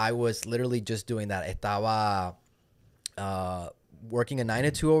 I was literally just doing that. Estaba working a 9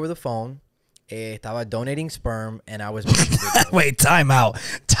 to 2 over the phone. Estaba donating sperm, and I was making videos. Wait, time out.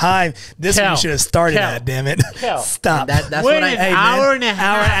 Time. This one you should have started at, damn it. Stop. That's We're what I. an Hey, hour man, and a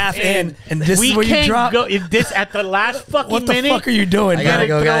half in, and this we is where you can't drop. go this at the last fucking What the minute. fuck are you doing? I gotta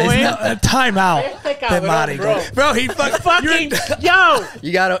bro? go, guys. No, time out. Cabrón, Bro, he fucking yo.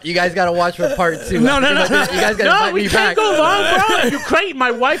 you guys gotta watch for part 2. No. You guys gotta No, invite we me can't back. go on, bro. You crazy?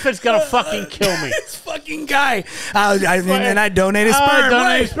 My wife is gonna fucking kill me. This fucking guy. And I donated sperm.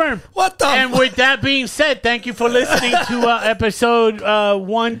 Donated Wait, sperm. What the? And with that being said, thank you for listening to episode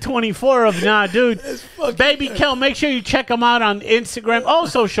 124 of Nah Dude. Baby Kel, make sure you check them out on Instagram. All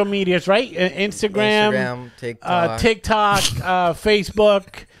social medias, right? Instagram, TikTok,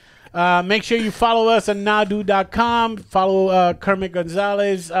 Facebook. Make sure you follow us on nahdude.com. Follow Kermit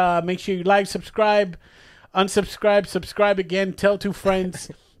Gonzalez. Make sure you like, subscribe, unsubscribe, subscribe again. Tell 2 friends.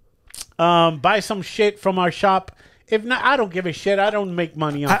 Buy some shit from our shop. If not, I don't give a shit. I don't make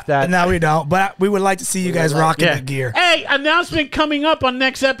money off that. No, we don't. But we would like to see you guys rocking the gear. Hey, announcement coming up on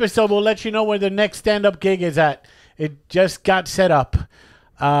next episode. We'll let you know where the next stand-up gig is at. It just got set up.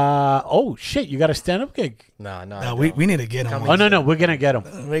 Oh, shit. You got a stand-up gig? No, we need to get him. Oh, no. We're going to get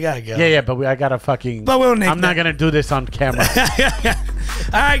him. We got to get him. Yeah, but I got to fucking... But we'll I'm not going to do this on camera.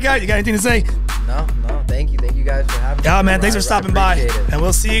 All right, guys. You got anything to say? No. Thank you guys for having me. Yeah, man. Thanks for stopping by. appreciate it. And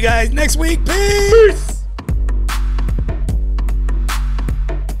we'll see you guys next week. Peace.